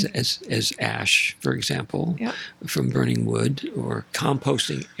 as ash, for example, from burning wood, or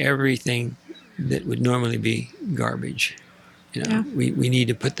composting everything that would normally be garbage. You know, we need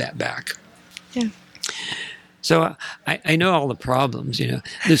to put that back. Yeah. So I know all the problems, you know.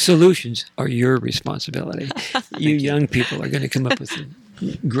 The solutions are your responsibility. You young people are going to come up with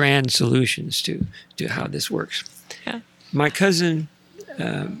grand solutions to how this works. Yeah. My cousin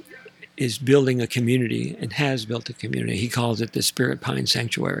is building a community and has built a community. He calls it the Spirit Pine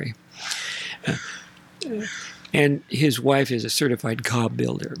Sanctuary. And his wife is a certified cob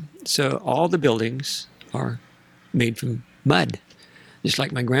builder. So all the buildings are made from mud, just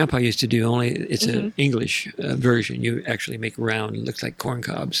like my grandpa used to do, only it's an English version. You actually make round, it looks like corn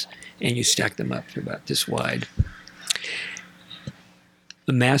cobs, and you stack them up. They're about this wide.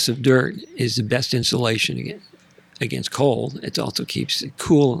 A mass of dirt is the best insulation against cold. It also keeps it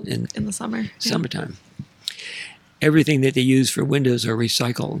cool in the summertime. Everything that they use for windows are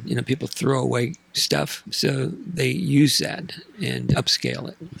recycled. You know, people throw away stuff, so they use that and upscale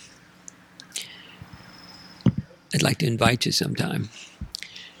it. I'd like to invite you sometime.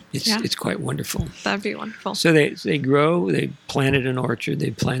 It's quite wonderful. That'd be wonderful. So they grow, they planted an orchard,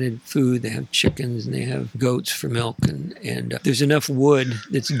 they planted food, they have chickens, and they have goats for milk, and there's enough wood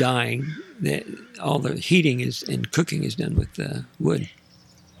that's dying that all the heating and cooking is done with wood.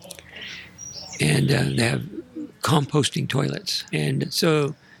 And they have composting toilets. And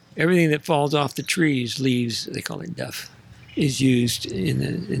so everything that falls off the trees, leaves, they call it duff, is used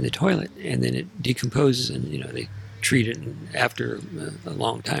in the toilet, and then it decomposes, and you know they treat it, and after a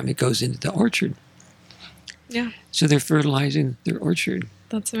long time it goes into the orchard. Yeah. So they're fertilizing their orchard.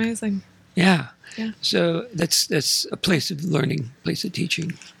 That's amazing. Yeah. Yeah. So that's a place of learning, place of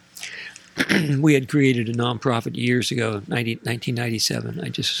teaching. We had created a nonprofit years ago, 1997, I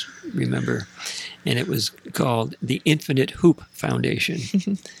just remember, and it was called the Infinite Hoop Foundation,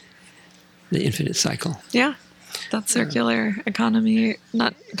 the Infinite Cycle. Yeah. That circular economy,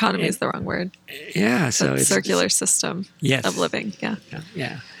 not economy is the wrong word. Yeah, so it's circular system of living. Yeah.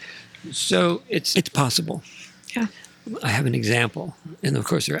 Yeah. So it's possible. Yeah. I have an example. And of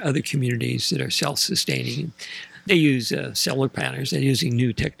course, there are other communities that are self-sustaining. They use solar panels. They're using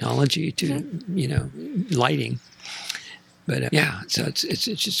new technology to, you know, lighting. But so it's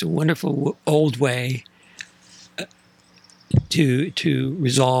just a wonderful old way to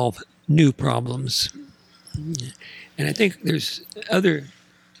resolve new problems. And I think there's other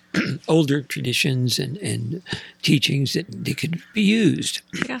older traditions and teachings that they could be used.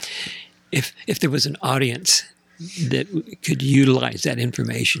 Yeah. If there was an audience that could utilize that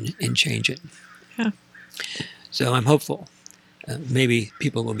information and change it. Yeah. So I'm hopeful. Maybe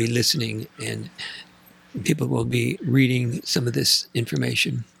people will be listening and people will be reading some of this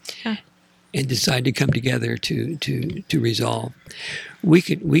information and decide to come together to resolve. We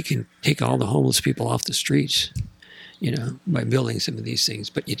can take all the homeless people off the streets, you know, by building some of these things,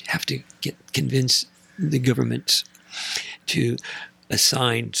 but you'd have to convince the governments to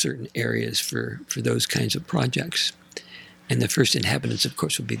assign certain areas for those kinds of projects. And the first inhabitants, of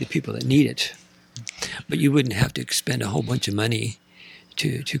course, would be the people that need it. But you wouldn't have to expend a whole bunch of money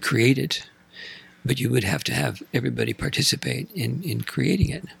to create it, but you would have to have everybody participate in creating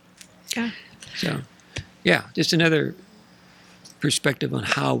it. Yeah. So, yeah, just another perspective on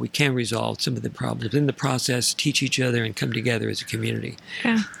how we can resolve some of the problems in the process, teach each other, and come together as a community.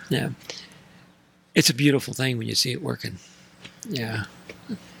 Yeah. Yeah. It's a beautiful thing when you see it working. Yeah.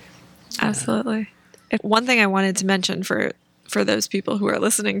 Absolutely. One thing I wanted to mention for for those people who are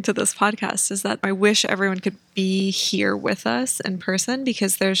listening to this podcast is that I wish everyone could be here with us in person,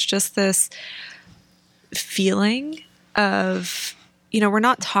 because there's just this feeling of, we're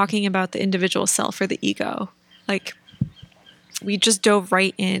not talking about the individual self or the ego. Like, we just dove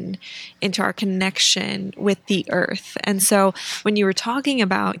right into our connection with the earth. And so when you were talking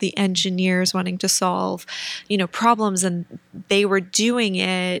about the engineers wanting to solve, problems, and they were doing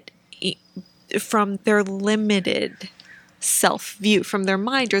it from their limited self view, from their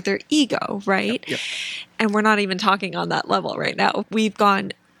mind or their ego, right? Yep. And we're not even talking on that level right now. We've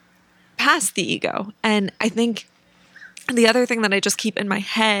gone past the ego. And I think the other thing that I just keep in my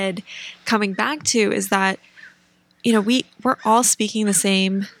head coming back to is that, we're all speaking the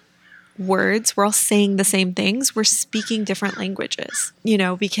same words. We're all saying the same things. We're speaking different languages,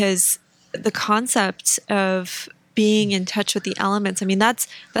 because the concept of being in touch with the elements, I mean, that's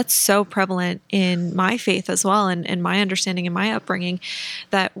so prevalent in my faith as well, and my understanding and my upbringing,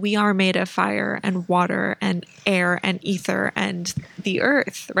 that we are made of fire and water and air and ether and the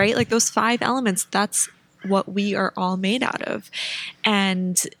earth, right? Like those 5 elements, that's what we are all made out of.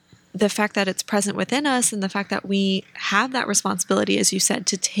 And the fact that it's present within us, and the fact that we have that responsibility, as you said,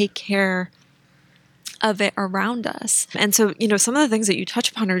 to take care of it around us. And so, some of the things that you touch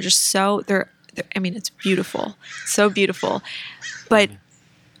upon are just so, it's beautiful, so beautiful. But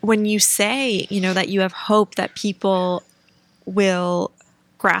when you say, that you have hope that people will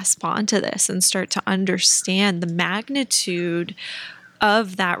grasp onto this and start to understand the magnitude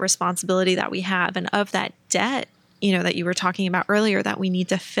of that responsibility that we have, and of that debt, that you were talking about earlier, that we need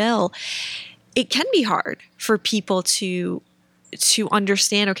to fill, it can be hard for people to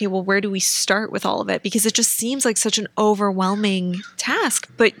understand, okay, well, where do we start with all of it? Because it just seems like such an overwhelming task.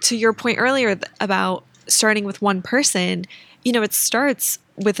 But to your point earlier about starting with one person, it starts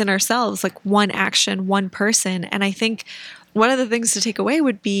within ourselves, like one action, one person. And I think one of the things to take away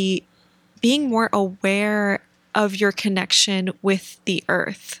would be being more aware of your connection with the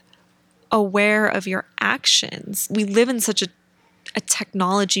earth, aware of your actions. We live in such a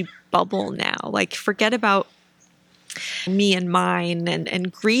technology bubble now. Like, forget about me and mine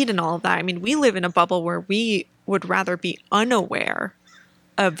and greed and all of that. I mean, we live in a bubble where we would rather be unaware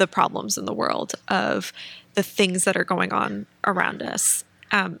of the problems in the world, of the things that are going on around us.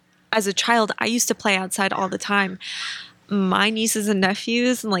 As a child, I used to play outside all the time. My nieces and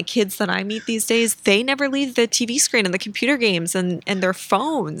nephews and like kids that I meet these days, they never leave the TV screen and the computer games and their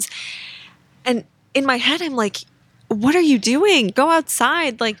phones. And in my head, I'm like, what are you doing? Go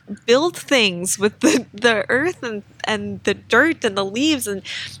outside, like build things with the earth and the dirt and the leaves,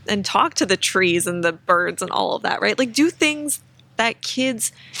 and talk to the trees and the birds and all of that, right? Like, do things that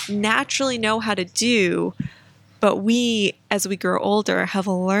kids naturally know how to do, but we, as we grow older, have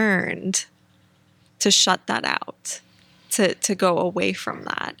learned to shut that out, to go away from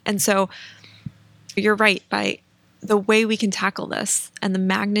that. And so you're right, by the way we can tackle this and the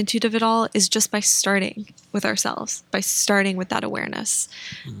magnitude of it all is just by starting with ourselves, by starting with that awareness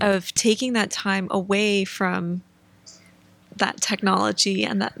of taking that time away from that technology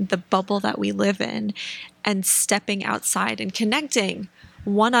and the bubble that we live in, and stepping outside and connecting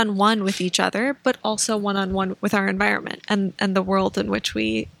one-on-one with each other, but also one-on-one with our environment and the world in which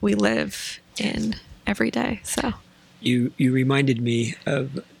we live in every day. So you reminded me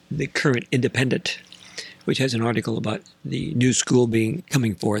of the current Independent, which has an article about the new school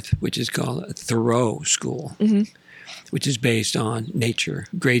coming forth, which is called a Thoreau School, which is based on nature,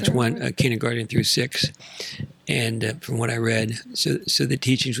 grades 1, kindergarten through 6. And from what I read, so the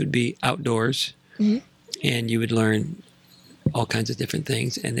teachings would be outdoors, and you would learn all kinds of different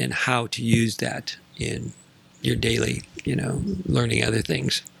things, and then how to use that in your daily, learning other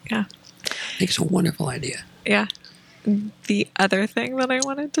things. Yeah. I think it's a wonderful idea. Yeah. The other thing that I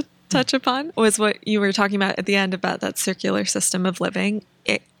wanted to touch upon was what you were talking about at the end about that circular system of living.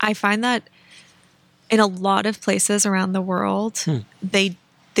 I find that in a lot of places around the world, they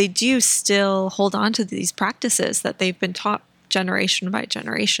do still hold on to these practices that they've been taught generation by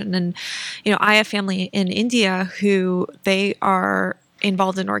generation. And, I have family in India who they are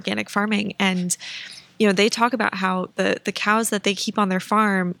involved in organic farming, and they talk about how the cows that they keep on their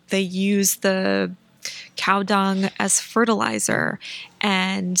farm, they use the cow dung as fertilizer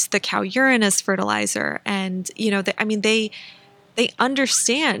and the cow urine as fertilizer. And, they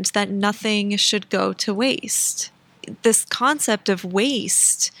understand that nothing should go to waste. This concept of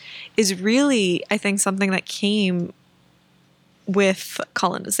waste is really, I think, something that came with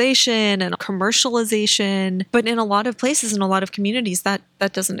colonization and commercialization. But in a lot of places, in a lot of communities, that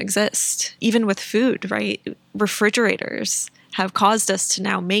doesn't exist. Even with food, right? Refrigerators have caused us to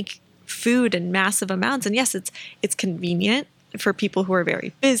now make food in massive amounts. And yes, it's convenient for people who are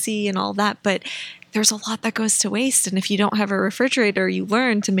very busy and all that, but there's a lot that goes to waste. And if you don't have a refrigerator, you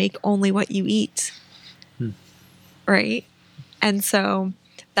learn to make only what you eat. Right? And so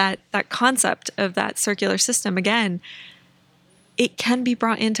that concept of that circular system, again, it can be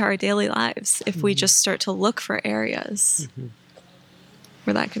brought into our daily lives if we just start to look for areas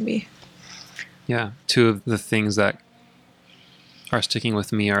where that can be. Yeah. Two of the things that are sticking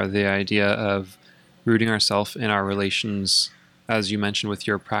with me are the idea of rooting ourselves in our relations, as you mentioned with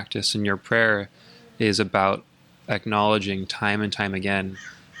your practice and your prayer, is about acknowledging time and time again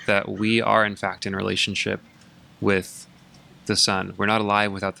that we are in fact in relationship with the sun. We're not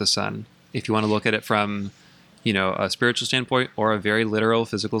alive without the sun. If you want to look at it from, a spiritual standpoint or a very literal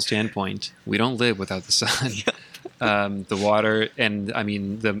physical standpoint, we don't live without the sun. The water and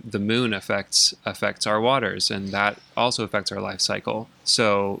the moon affects our waters, and that also affects our life cycle.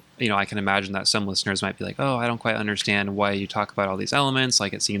 So, I can imagine that some listeners might be like, oh, I don't quite understand why you talk about all these elements.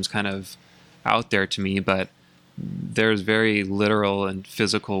 Like, it seems kind of out there to me, but there's very literal and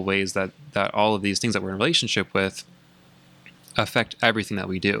physical ways that all of these things that we're in relationship with affect everything that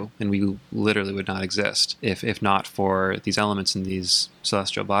we do, and we literally would not exist if not for these elements in these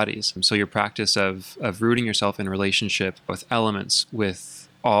celestial bodies. And so your practice of rooting yourself in relationship with elements, with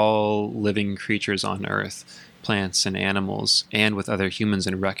all living creatures on earth, plants and animals, and with other humans,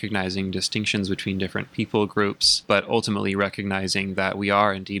 and recognizing distinctions between different people groups, but ultimately recognizing that we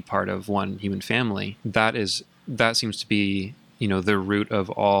are indeed part of one human family, that seems to be the root of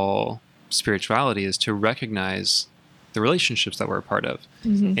all spirituality, is to recognize the relationships that we're a part of.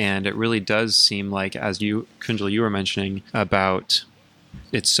 And it really does seem like, as Kunjal, you were mentioning about,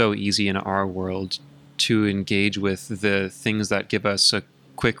 it's so easy in our world to engage with the things that give us a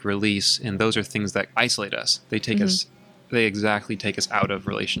quick release, and those are things that isolate us. They take us, they exactly take us out of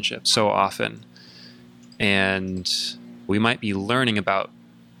relationships so often. And we might be learning about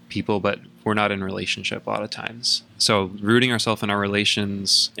people, but we're not in relationship a lot of times. So rooting ourselves in our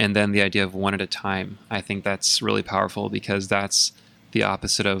relations, and then the idea of one at a time, I think that's really powerful, because that's the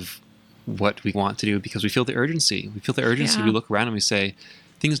opposite of what we want to do, because we feel the urgency. Yeah. We look around and we say,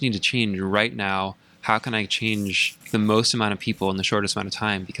 things need to change right now. How can I change the most amount of people in the shortest amount of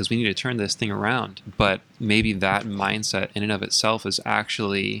time? Because we need to turn this thing around. But maybe that mindset in and of itself is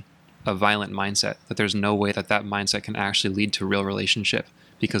actually a violent mindset, that there's no way that mindset can actually lead to real relationship,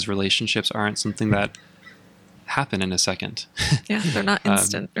 because relationships aren't something that happen in a second. Yeah, they're not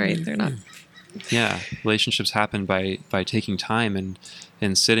instant, right? They're not. Yeah, relationships happen by taking time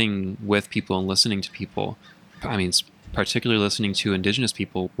and sitting with people and listening to people. Particularly listening to Indigenous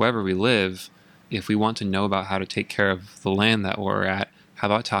people wherever we live. If we want to know about how to take care of the land that we're at, how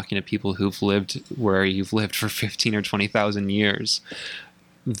about talking to people who've lived where you've lived for 15 or 20,000 years?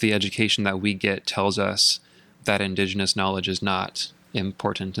 The education that we get tells us that Indigenous knowledge is not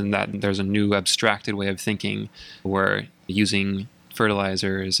important, and that there's a new abstracted way of thinking where using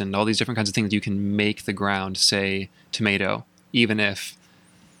fertilizers and all these different kinds of things, you can make the ground say tomato, even if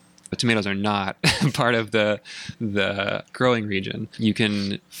the tomatoes are not part of the growing region. You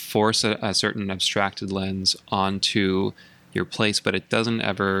can force a certain abstracted lens onto your place, but it doesn't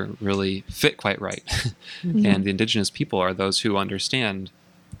ever really fit quite right. And the Indigenous people are those who understand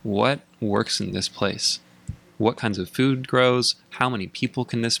what works in this place. What kinds of food grows, how many people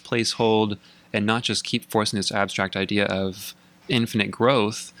can this place hold, and not just keep forcing this abstract idea of infinite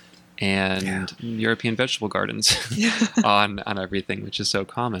growth and European vegetable gardens on everything, which is so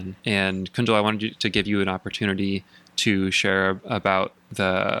common. And Kunjal, I wanted to give you an opportunity to share about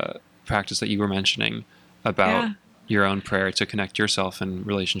the practice that you were mentioning about your own prayer to connect yourself in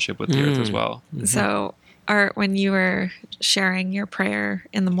relationship with the earth as well. So, Art, when you were sharing your prayer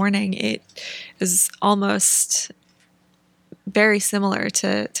in the morning, it is almost very similar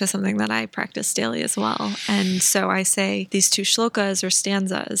to something that I practice daily as well. And so I say these two shlokas or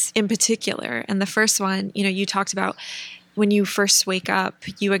stanzas in particular. And the first one, you talked about when you first wake up,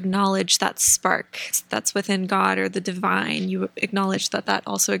 you acknowledge that spark that's within God or the divine. You acknowledge that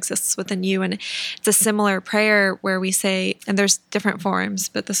also exists within you. And it's a similar prayer where we say, and there's different forms,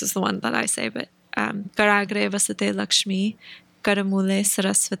 but this is the one that I say, but Karagre vasate Lakshmi, Karamule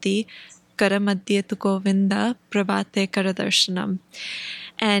Saraswati, Karamadhyatu Govinda, Prabhate Karadarshanam.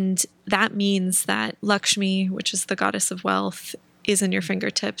 And that means that Lakshmi, which is the goddess of wealth, is in your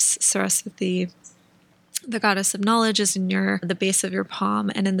fingertips. Saraswati, the goddess of knowledge, is in the base of your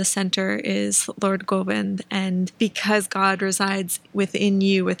palm, and in the center is Lord Govind. And because God resides within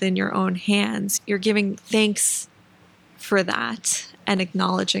you, within your own hands, you're giving thanks for that and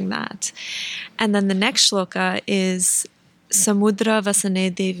acknowledging that. And then the next shloka is Samudra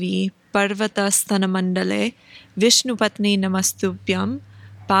Vasane Devi Parvata Sthanamandale Vishnupatni Namastubhyam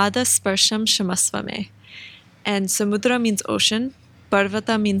Pada Sparsham Shamasvame. And Samudra means ocean,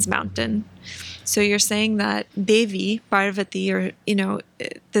 Parvata means mountain. So you're saying that Devi, Parvati, or,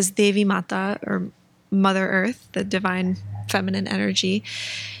 this Devi Mata, or Mother Earth, the divine feminine energy,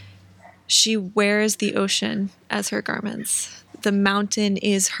 she wears the ocean as her garments. The mountain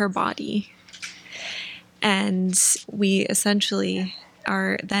is her body. And we essentially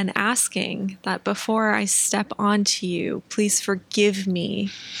are then asking that before I step onto you, please forgive me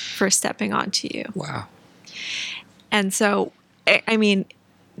for stepping onto you. Wow. And so, I mean,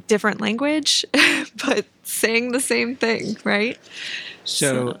 different language, but saying the same thing, right?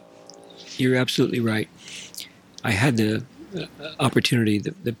 So you're absolutely right. I had the opportunity,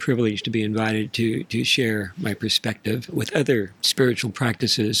 the privilege to be invited to share my perspective with other spiritual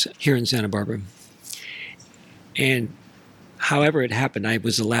practices here in Santa Barbara. And however it happened, I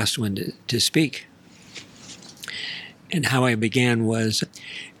was the last one to speak. And how I began was,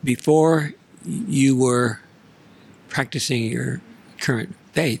 before you were practicing your current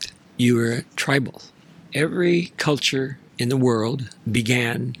faith, you were tribal. Every culture in the world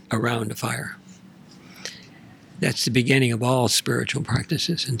began around a fire. That's the beginning of all spiritual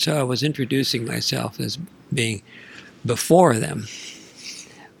practices. And so I was introducing myself as being before them.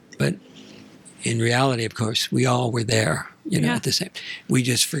 But in reality, of course, we all were there, at the same. We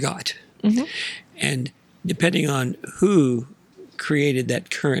just forgot. Mm-hmm. And depending on who created that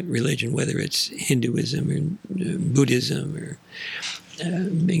current religion, whether it's Hinduism or Buddhism or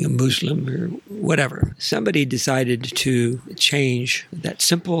being a Muslim or whatever, somebody decided to change that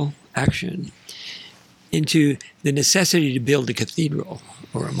simple action into the necessity to build a cathedral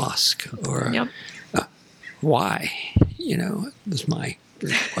or a mosque or why? Was my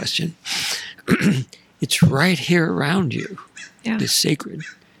first question. It's right here around you. Yeah. The sacred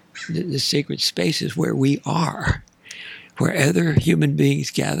spaces where we are, where other human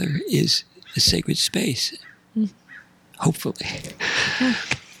beings gather, is a sacred space. Hopefully. Yeah.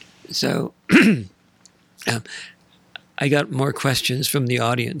 So I got more questions from the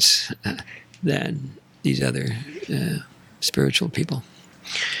audience than these other spiritual people.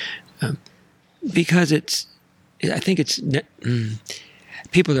 Because I think it's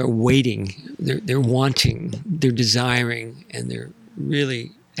people are waiting, they're wanting, they're desiring, and they're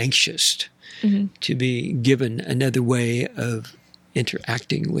really anxious to be given another way of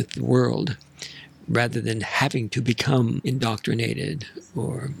interacting with the world, rather than having to become indoctrinated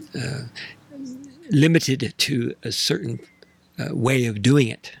or limited to a certain way of doing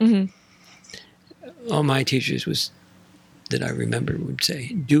it. Mm-hmm. All my teachers that I remember would say,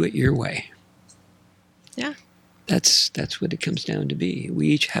 do it your way. Yeah. That's what it comes down to be. We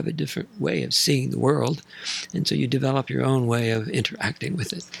each have a different way of seeing the world, and so you develop your own way of interacting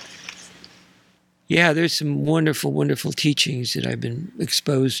with it. Yeah, there's some wonderful, wonderful teachings that I've been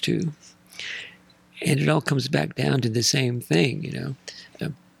exposed to. And it all comes back down to the same thing,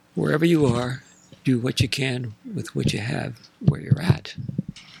 wherever you are, do what you can with what you have where you're at,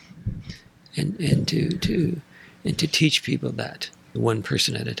 and to teach people that one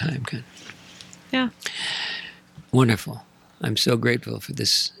person at a time. Yeah. Wonderful. I'm so grateful for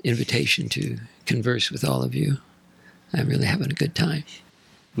this invitation to converse with all of you. I'm really having a good time.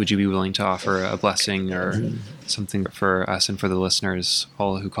 Would you be willing to offer a blessing or something for us and for the listeners,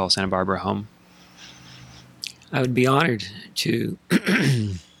 all who call Santa Barbara home? I would be honored to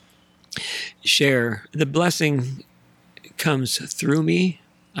share. The blessing comes through me.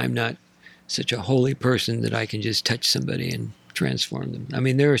 I'm not such a holy person that I can just touch somebody and transform them. I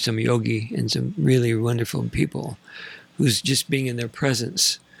mean, there are some yogi and some really wonderful people who's just being in their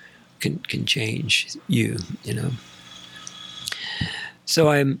presence can change you. So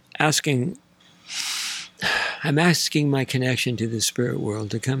I'm asking my connection to the spirit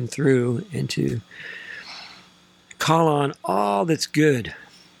world to come through and to call on all that's good,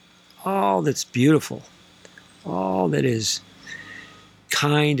 all that's beautiful, all that is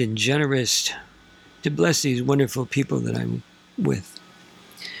kind and generous, to bless these wonderful people that I'm with.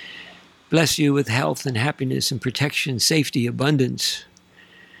 Bless you with health and happiness and protection, safety, abundance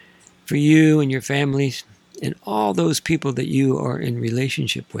for you and your families and all those people that you are in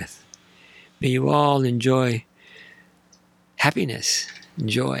relationship with. May you all enjoy happiness and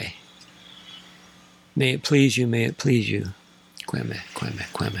joy. May it please you, may it please you. Kwame, kwame,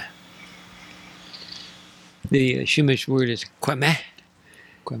 kwame. The Shumish word is kwame.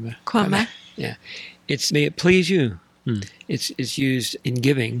 Kwame. Kwame. Yeah. It's may it please you. It's used in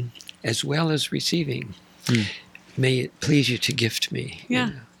giving as well as receiving. May it please you to gift me.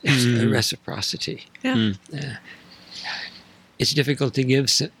 Yeah. It's a reciprocity. Yeah. it's difficult to give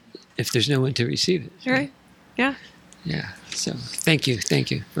if there's no one to receive it. Right. Yeah. Yeah. So thank you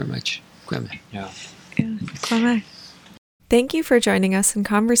very much, Kwame. Yeah. Yeah. Kwame. Thank you for joining us in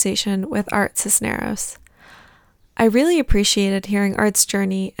conversation with Art Cisneros. I really appreciated hearing Art's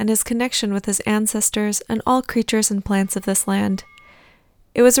journey and his connection with his ancestors and all creatures and plants of this land.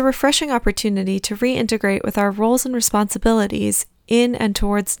 It was a refreshing opportunity to reintegrate with our roles and responsibilities in and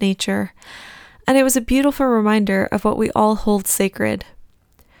towards nature, and it was a beautiful reminder of what we all hold sacred.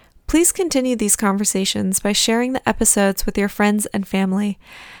 Please continue these conversations by sharing the episodes with your friends and family,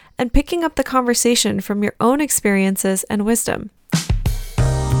 and picking up the conversation from your own experiences and wisdom.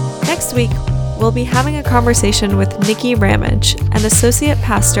 Next week, we'll be having a conversation with Nikki Ramage, an associate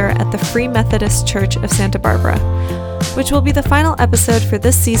pastor at the Free Methodist Church of Santa Barbara, which will be the final episode for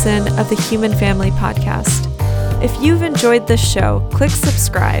this season of the Human Family Podcast. If you've enjoyed this show, click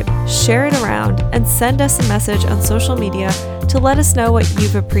subscribe, share it around, and send us a message on social media to let us know what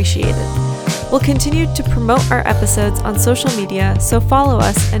you've appreciated. We'll continue to promote our episodes on social media, so follow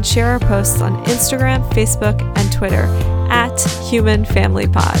us and share our posts on Instagram, Facebook, and Twitter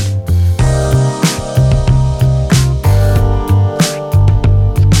 @HumanFamilyPod.